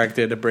John's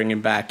character to bring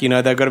him back. You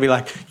know, they've got to be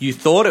like, you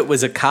thought it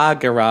was a car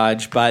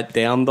garage, but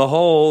down the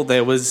hall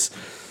there was,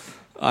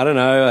 I don't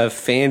know, a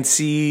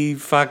fancy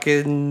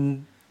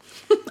fucking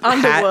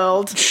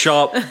Underworld hat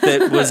shop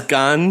that was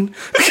gun.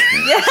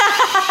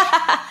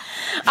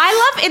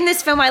 I love in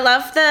this film. I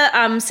love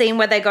the scene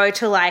where they go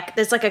to like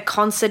there's like a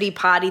concerty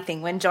party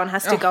thing when John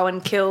has to go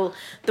and kill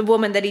the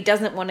woman that he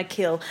doesn't want to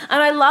kill,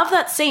 and I love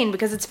that scene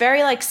because it's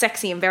very like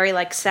sexy and very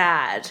like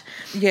sad.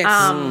 Yes.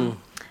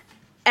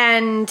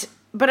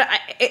 But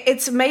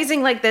it's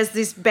amazing. Like there's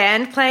this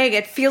band playing.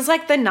 It feels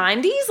like the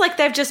 90s. Like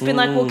they've just been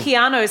like, well,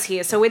 Keanu's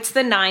here, so it's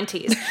the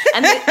 90s,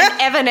 and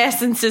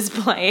Evanescence is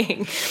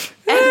playing.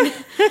 And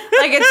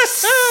like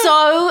it's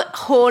so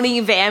horny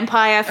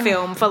vampire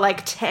film for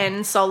like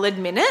 10 solid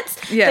minutes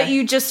that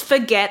you just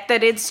forget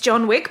that it's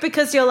John Wick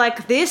because you're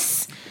like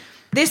this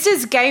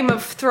is Game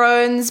of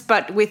Thrones,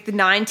 but with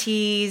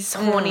 90s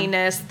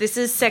horniness. This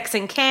is Sex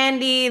and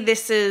Candy.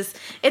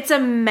 It's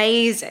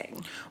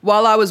amazing.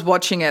 While I was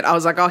watching it, I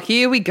was like, oh,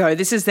 here we go.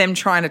 This is them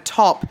trying to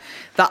top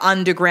the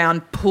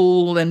underground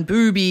pool and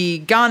booby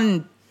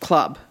gun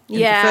club in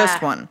the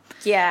first one.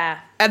 Yeah.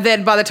 And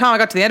then by the time I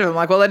got to the end of it, I'm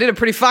like, well, they did a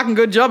pretty fucking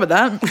good job at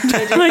that.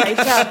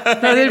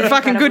 They did a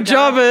fucking good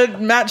job at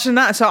matching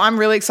that. So I'm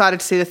really excited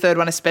to see the third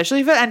one,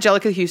 especially if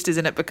Angelica Houston's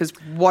in it, because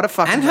what a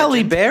fucking And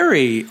Halle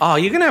Berry. Oh,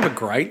 you're going to have a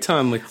great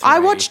time with 3. I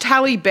watched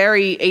Halle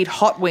Berry eat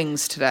hot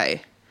wings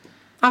today.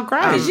 Oh,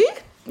 great. Did you?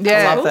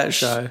 Yeah. I love that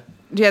show.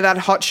 Yeah, that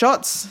Hot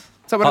Shots. Is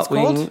that what it's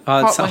called?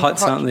 Oh, it's a hot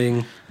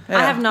something. Yeah.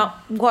 I have not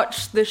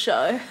watched the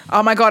show.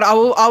 Oh my God, I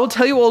will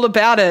tell you all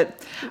about it.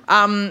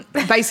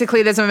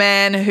 Basically, there's a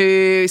man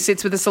who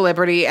sits with a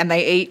celebrity and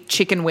they eat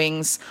chicken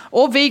wings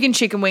or vegan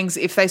chicken wings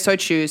if they so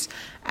choose.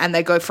 And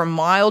they go from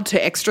mild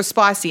to extra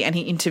spicy, and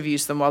he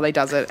interviews them while he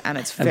does it. And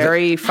it's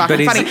very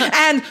fucking funny.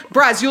 And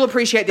Braz, you'll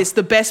appreciate this.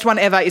 The best one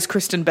ever is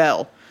Kristen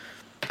Bell.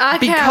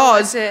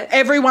 Because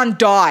everyone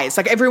dies.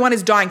 Like, everyone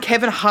is dying.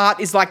 Kevin Hart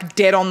is, like,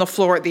 dead on the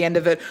floor at the end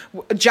of it.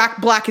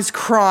 Jack Black is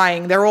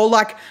crying. They're all,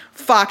 like,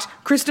 fucked.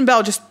 Kristen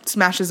Bell just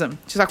smashes them.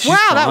 She's like,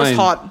 wow, that was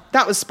hot.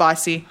 That was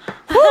spicy.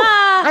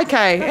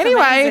 Okay.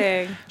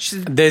 Anyway.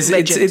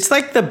 It's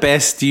like the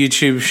best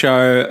YouTube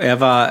show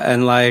ever.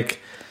 And, like...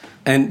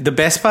 And the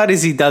best part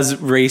is he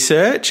does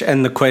research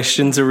and the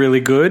questions are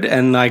really good,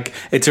 and like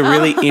it's a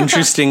really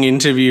interesting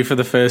interview for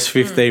the first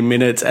 15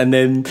 minutes, and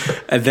then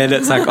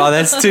it's like, oh,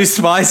 that's too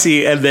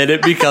spicy, and then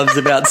it becomes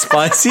about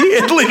spicy.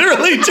 It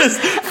literally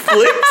just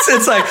flips.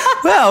 It's like,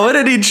 wow, what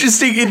an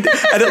interesting and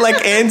it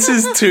like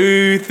answers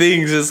 2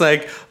 things. It's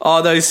like,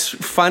 oh, those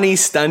funny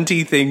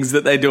stunty things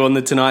that they do on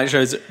the Tonight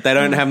Shows, they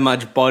don't have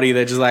much body.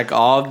 They're just like,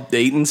 oh,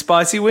 eating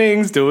spicy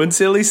wings, doing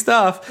silly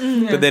stuff.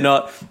 But they're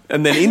not.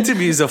 And then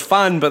interviews are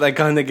fun, but they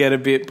kind of get a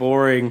bit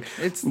boring.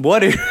 And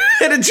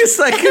it's just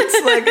like,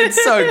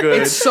 it's so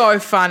good. It's so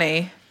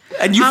funny.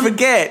 And you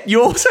forget.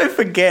 You also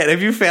forget.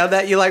 Have you found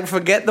that? You like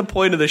forget the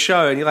point of the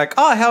show and you're like,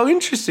 oh, how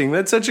interesting.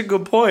 That's such a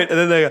good point. And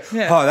then they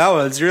go, oh, that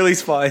one's really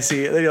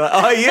spicy. And then you're like,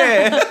 oh,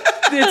 yeah.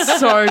 It's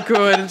so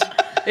good.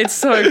 It's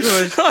so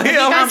good. Have you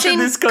guys seen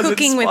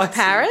Cooking with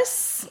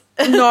Paris?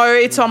 No,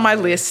 it's on my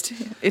list.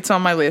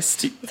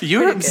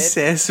 You're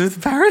obsessed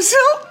with Paris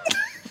Hilton?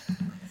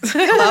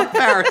 I love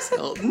Paris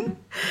Hilton.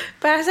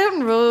 Paris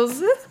Hilton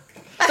rules.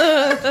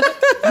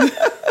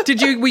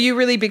 Were you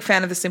really a big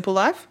fan of The Simple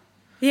Life?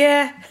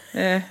 Yeah.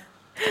 That's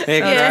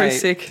pretty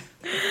sick.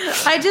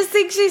 I just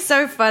think she's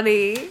so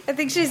funny. I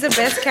think she's the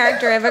best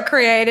character ever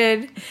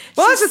created.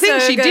 Well, that's the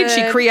thing. She did.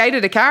 She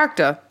created a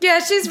character. Yeah,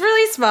 she's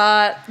really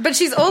smart, but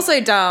she's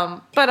also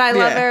dumb. But I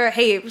love her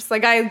heaps.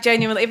 Like, I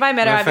genuinely, if I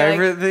met her, I'd be like, my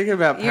favorite thing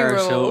about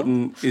Paris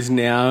Hilton is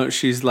now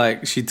she's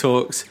like, she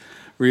talks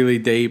really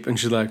deep and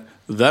she's like,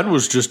 that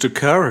was just a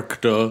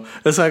character.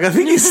 It's like, I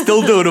think you're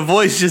still doing a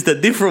voice, just a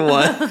different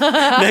one.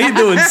 Now you're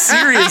doing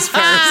serious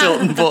Paris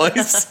Hilton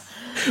voice.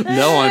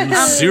 No, I'm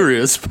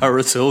serious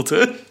Paris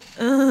Hilton.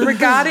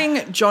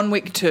 Regarding John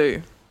Wick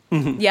 2,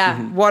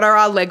 what are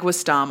our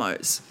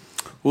Leguistamos?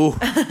 Ooh,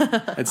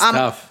 it's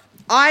tough.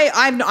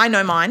 I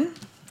know mine.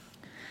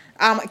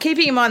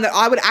 Keeping in mind that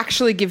I would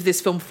actually give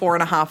this film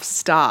 4.5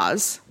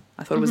 stars.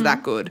 I thought it was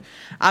that good.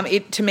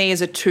 It, to me,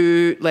 is a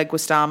 2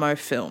 Leguistamo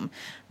film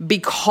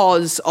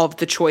because of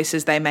the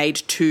choices they made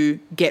to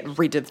get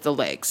rid of the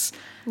legs.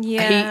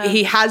 Yeah.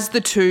 He has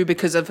the 2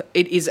 because of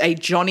it is a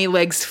Johnny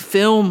Legs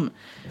film.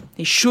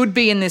 He should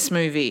be in this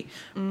movie.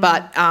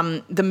 But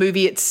the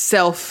movie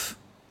itself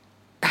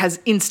has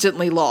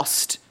instantly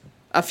lost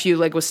a few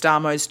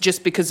Leguistamos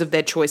just because of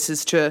their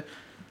choices to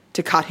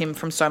cut him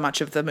from so much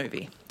of the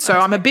movie. So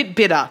I'm a bit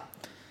bitter.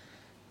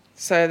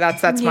 So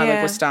that's my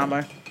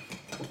Leguistamo.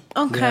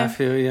 Okay. Yeah, I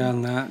feel you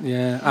on that.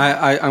 Yeah.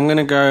 I'm going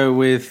to go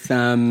with...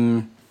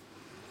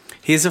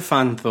 here's a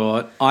fun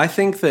thought. I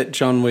think that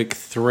John Wick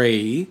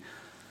 3...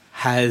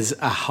 has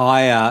a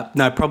higher,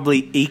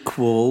 probably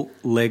equal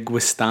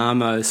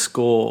Leguistamo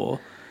score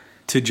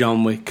to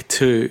John Wick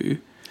 2.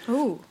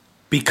 Ooh.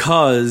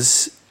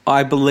 Because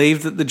I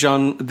believe that the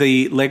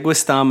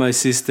Leguistamo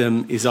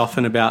system is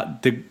often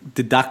about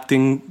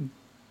deducting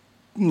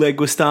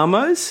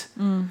Leguistamos.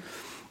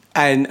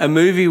 And a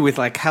movie with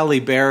like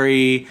Halle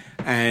Berry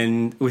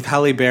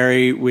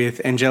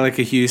with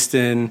Angelica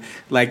Houston,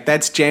 like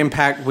that's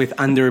jam-packed with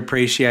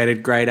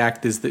underappreciated great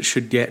actors that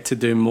should get to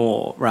do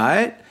more,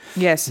 right?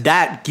 Yes.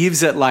 That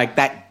gives it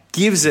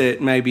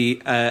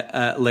maybe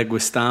a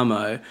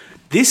Leguistamo.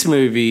 This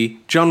movie,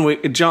 John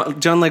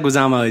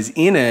Leguizamo is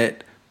in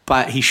it,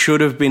 but he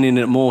should have been in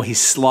it more. He's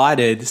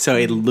slighted, so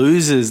it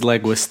loses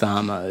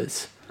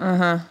Leguistamos.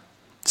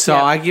 So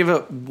I give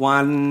it 2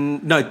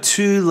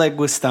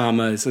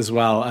 Leguistamos as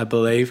well, I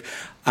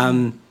believe.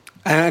 And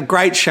a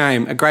great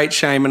shame,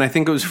 and I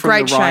think it was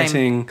from the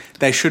writing.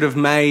 They should have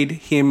made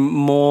him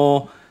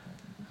more...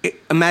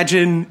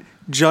 Imagine...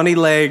 Johnny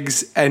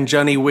Legs and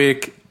Johnny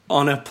Wick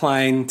on a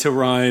plane to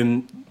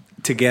Rome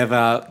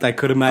together. They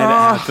could have made it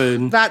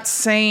happen. That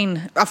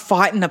scene, a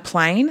fight in a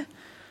plane,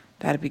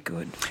 that'd be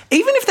good.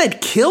 Even if they'd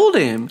killed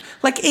him,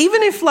 like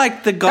even if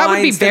like the guy that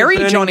would be very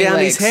Johnny down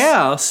Legs. his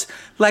house,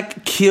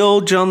 like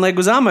kill John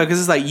Leguizamo, because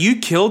it's like you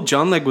killed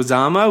John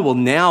Leguizamo. Well,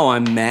 now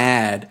I'm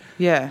mad.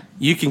 Yeah,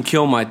 you can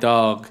kill my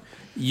dog.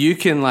 You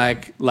can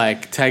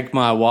like take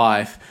my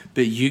wife,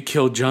 but you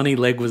killed Johnny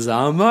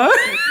Leguizamo.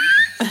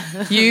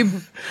 You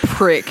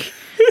prick.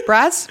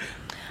 Braz?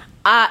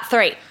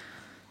 3.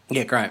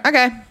 Yeah, great.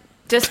 Okay.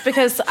 Just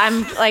because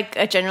I'm like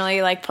a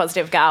generally like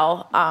positive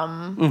gal.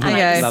 And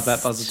I Love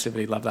that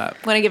positivity. Love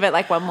that. want to give it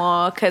like one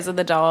more because of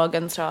the dog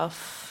and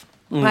stuff.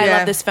 I Yeah.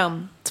 love this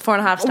film. It's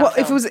 4.5 star Well,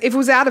 film. if it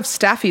was out of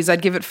staffies,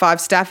 I'd give it 5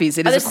 staffies.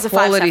 It This is is a a 5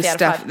 quality staffy out of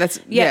staff. 5. That's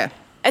yeah.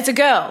 It's a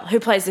girl who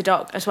plays the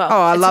dog as well.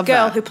 Oh, I love It's a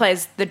girl that. who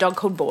plays the dog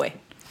called Boy.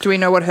 Do we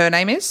know what her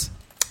name is?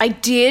 I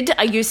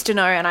used to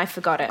know and I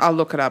forgot it. I'll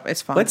look it up.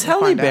 It's fine. What's We'll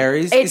Halle find out.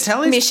 Berry's? It's Is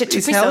Halle Mish, it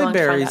took me so long to find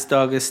Berry's out.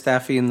 dog a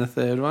Staffy in the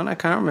third one? I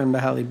can't remember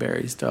Halle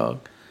Berry's dog.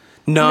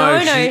 No,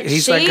 no,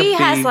 he's she like a big,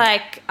 has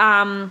like what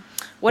are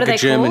like they a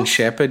German called?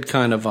 Shepherd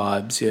kind of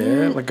vibes,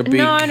 yeah? Like a big...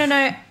 No.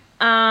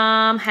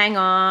 Hang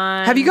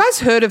on. Have you guys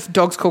heard of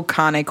dogs called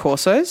Carne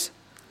Corsos?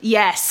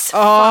 Yes.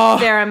 Oh. Fuck,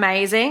 they're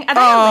amazing. Are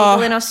they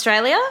illegal in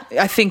Australia?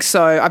 I think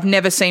so. I've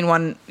never seen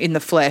one in the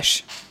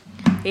flesh.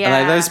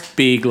 Yeah. Are they those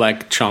big,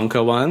 like,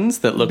 chonker ones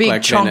that look Big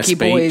like Venice chonky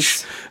Beach?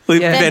 boys.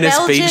 Like Yeah. Venice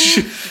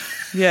Belgian- Beach.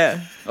 Yeah.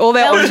 All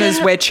their Belgian- owners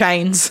wear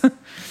chains.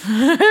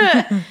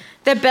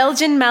 They're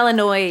Belgian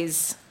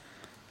Malinois.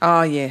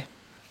 Oh, yeah.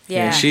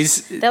 Yeah.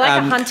 she's... They're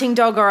like a hunting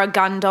dog or a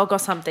gun dog or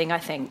something, I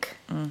think.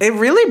 It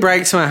really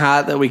breaks my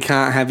heart that we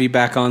can't have you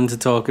back on to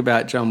talk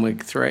about John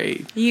Wick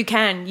 3. You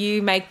can.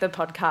 You make the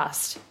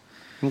podcast.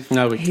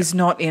 No, we He's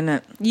not in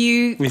it.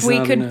 He's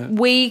not in it.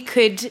 We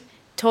could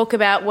talk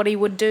about what he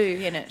would do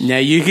in it. Now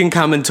you can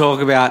come and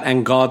talk about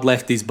And God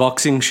Left His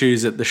Boxing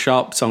Shoes at the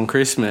Shops on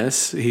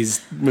Christmas,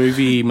 his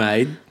movie he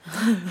made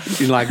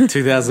in like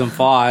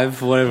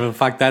 2005, whatever the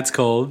fuck that's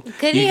called.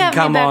 Can you can have me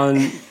come back?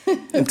 on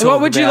and talk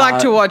What would you like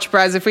about- to watch,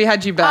 Braz, if we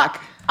had you back?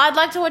 I'd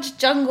like to watch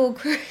Jungle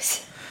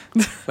Cruise.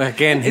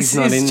 Again, he's Is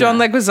not in John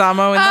that.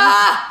 Leguizamo in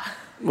that?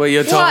 What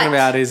you're talking What?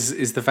 about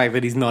is the fact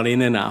that he's not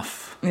in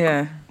enough.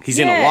 Yeah. He's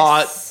in a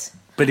lot, Yes.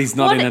 but he's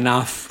not What- in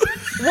enough.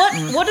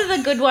 What are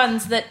the good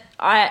ones that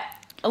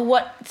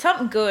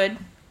something good?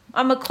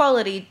 I'm a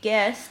quality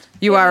guest.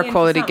 You Get are me a in for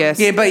quality something. guest.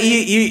 Yeah, but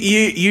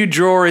you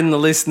draw in the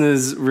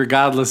listeners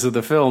regardless of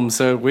the film,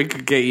 so we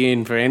could get you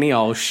in for any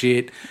old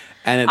shit,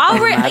 and it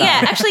doesn't matter.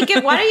 Actually,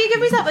 why don't you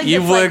give me something?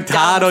 You've that's, worked like,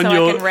 hard dumb on so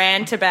your- I can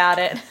rant about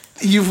it.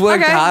 You've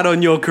worked Okay. hard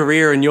on your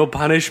career, and your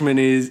punishment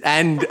is,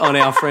 and on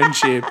our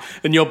friendship,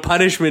 and your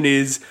punishment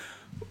is,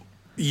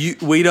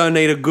 we don't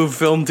need a good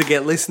film to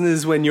get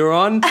listeners when you're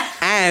on,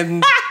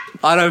 and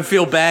I don't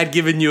feel bad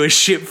giving you a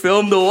shit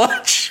film to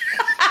watch.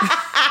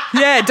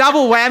 Yeah,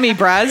 double whammy,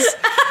 Braz.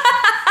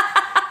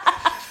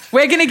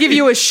 We're going to give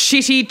you a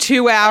shitty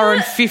 2 hour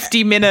and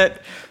 50-minute.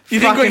 You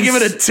think we're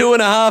giving a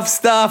 2.5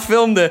 star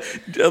film to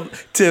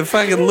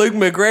fucking Luke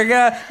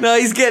McGregor? No,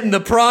 he's getting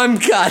the prime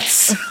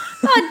cuts.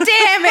 Oh,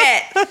 damn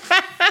it!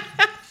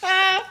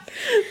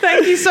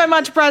 Thank you so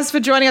much, Braz, for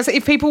joining us.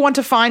 If people want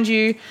to find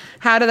you,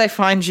 how do they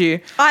find you?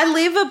 I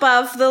live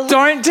above the.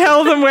 Don't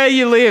tell them where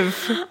you live.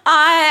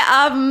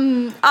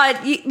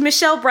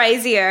 Michelle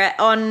Brazier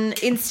on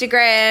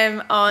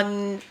Instagram,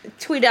 on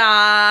Twitter.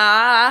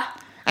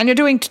 And you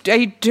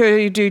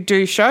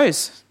do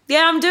shows.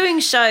 Yeah, I'm doing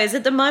shows.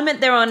 At the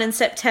moment, they're on in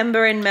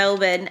September in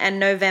Melbourne and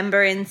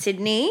November in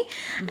Sydney.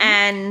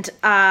 And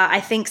I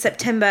think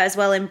September as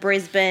well in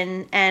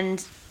Brisbane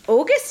and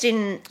August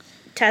in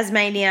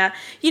Tasmania.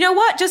 You know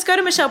what? Just go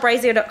to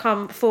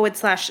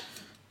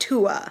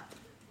michellebrazier.com/tour.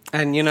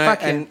 And you know,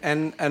 Fuck yeah.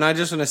 and I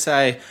just want to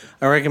say,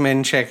 I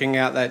recommend checking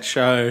out that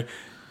show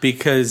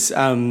because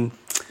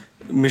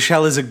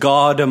Michelle is a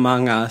god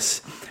among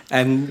us,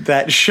 and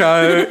that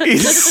show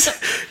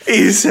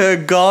is her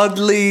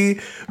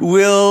godly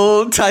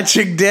will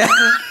touching down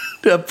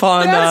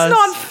upon us. That's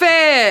not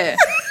fair.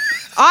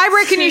 I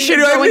reckon you should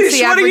go and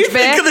see What do you Average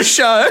Bear. think of the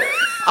show?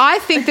 I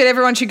think that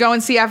everyone should go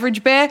and see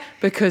Average Bear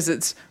because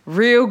it's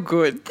real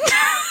good.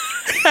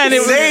 And it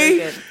was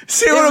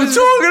See what I'm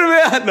talking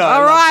about? No,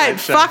 all right,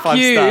 fuck 5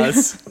 you.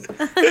 Stars.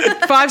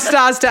 5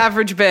 stars to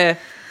Average Bear.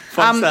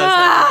 5 stars.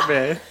 Average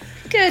Bear.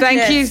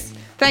 Goodness.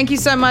 Thank you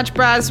so much,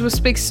 Braz. We'll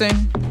speak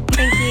soon.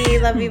 Thank you.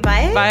 Love you.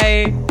 Bye.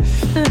 Bye.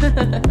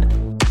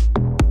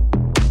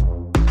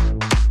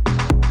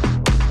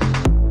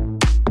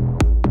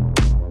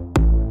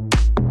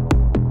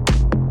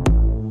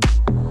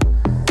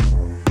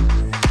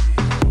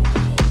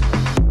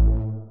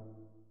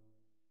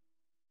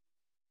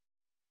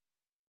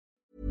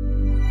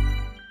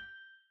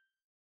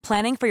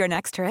 Planning for your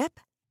next trip?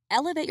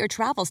 Elevate your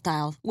travel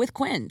style with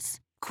Quince.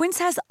 Quince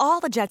has all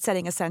the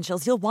jet-setting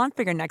essentials you'll want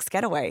for your next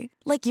getaway,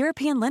 like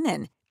European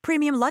linen,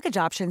 premium luggage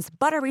options,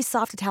 buttery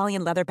soft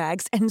Italian leather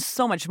bags, and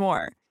so much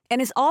more.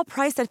 And is all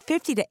priced at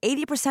 50 to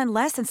 80%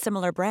 less than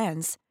similar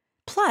brands.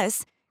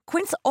 Plus,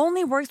 Quince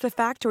only works with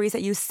factories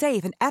that use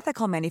safe and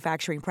ethical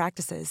manufacturing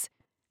practices.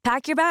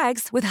 Pack your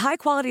bags with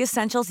high-quality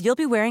essentials you'll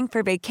be wearing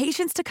for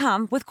vacations to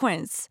come with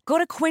Quince. Go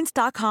to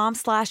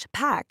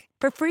quince.com/pack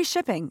for free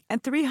shipping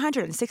and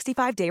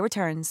 365-day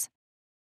returns.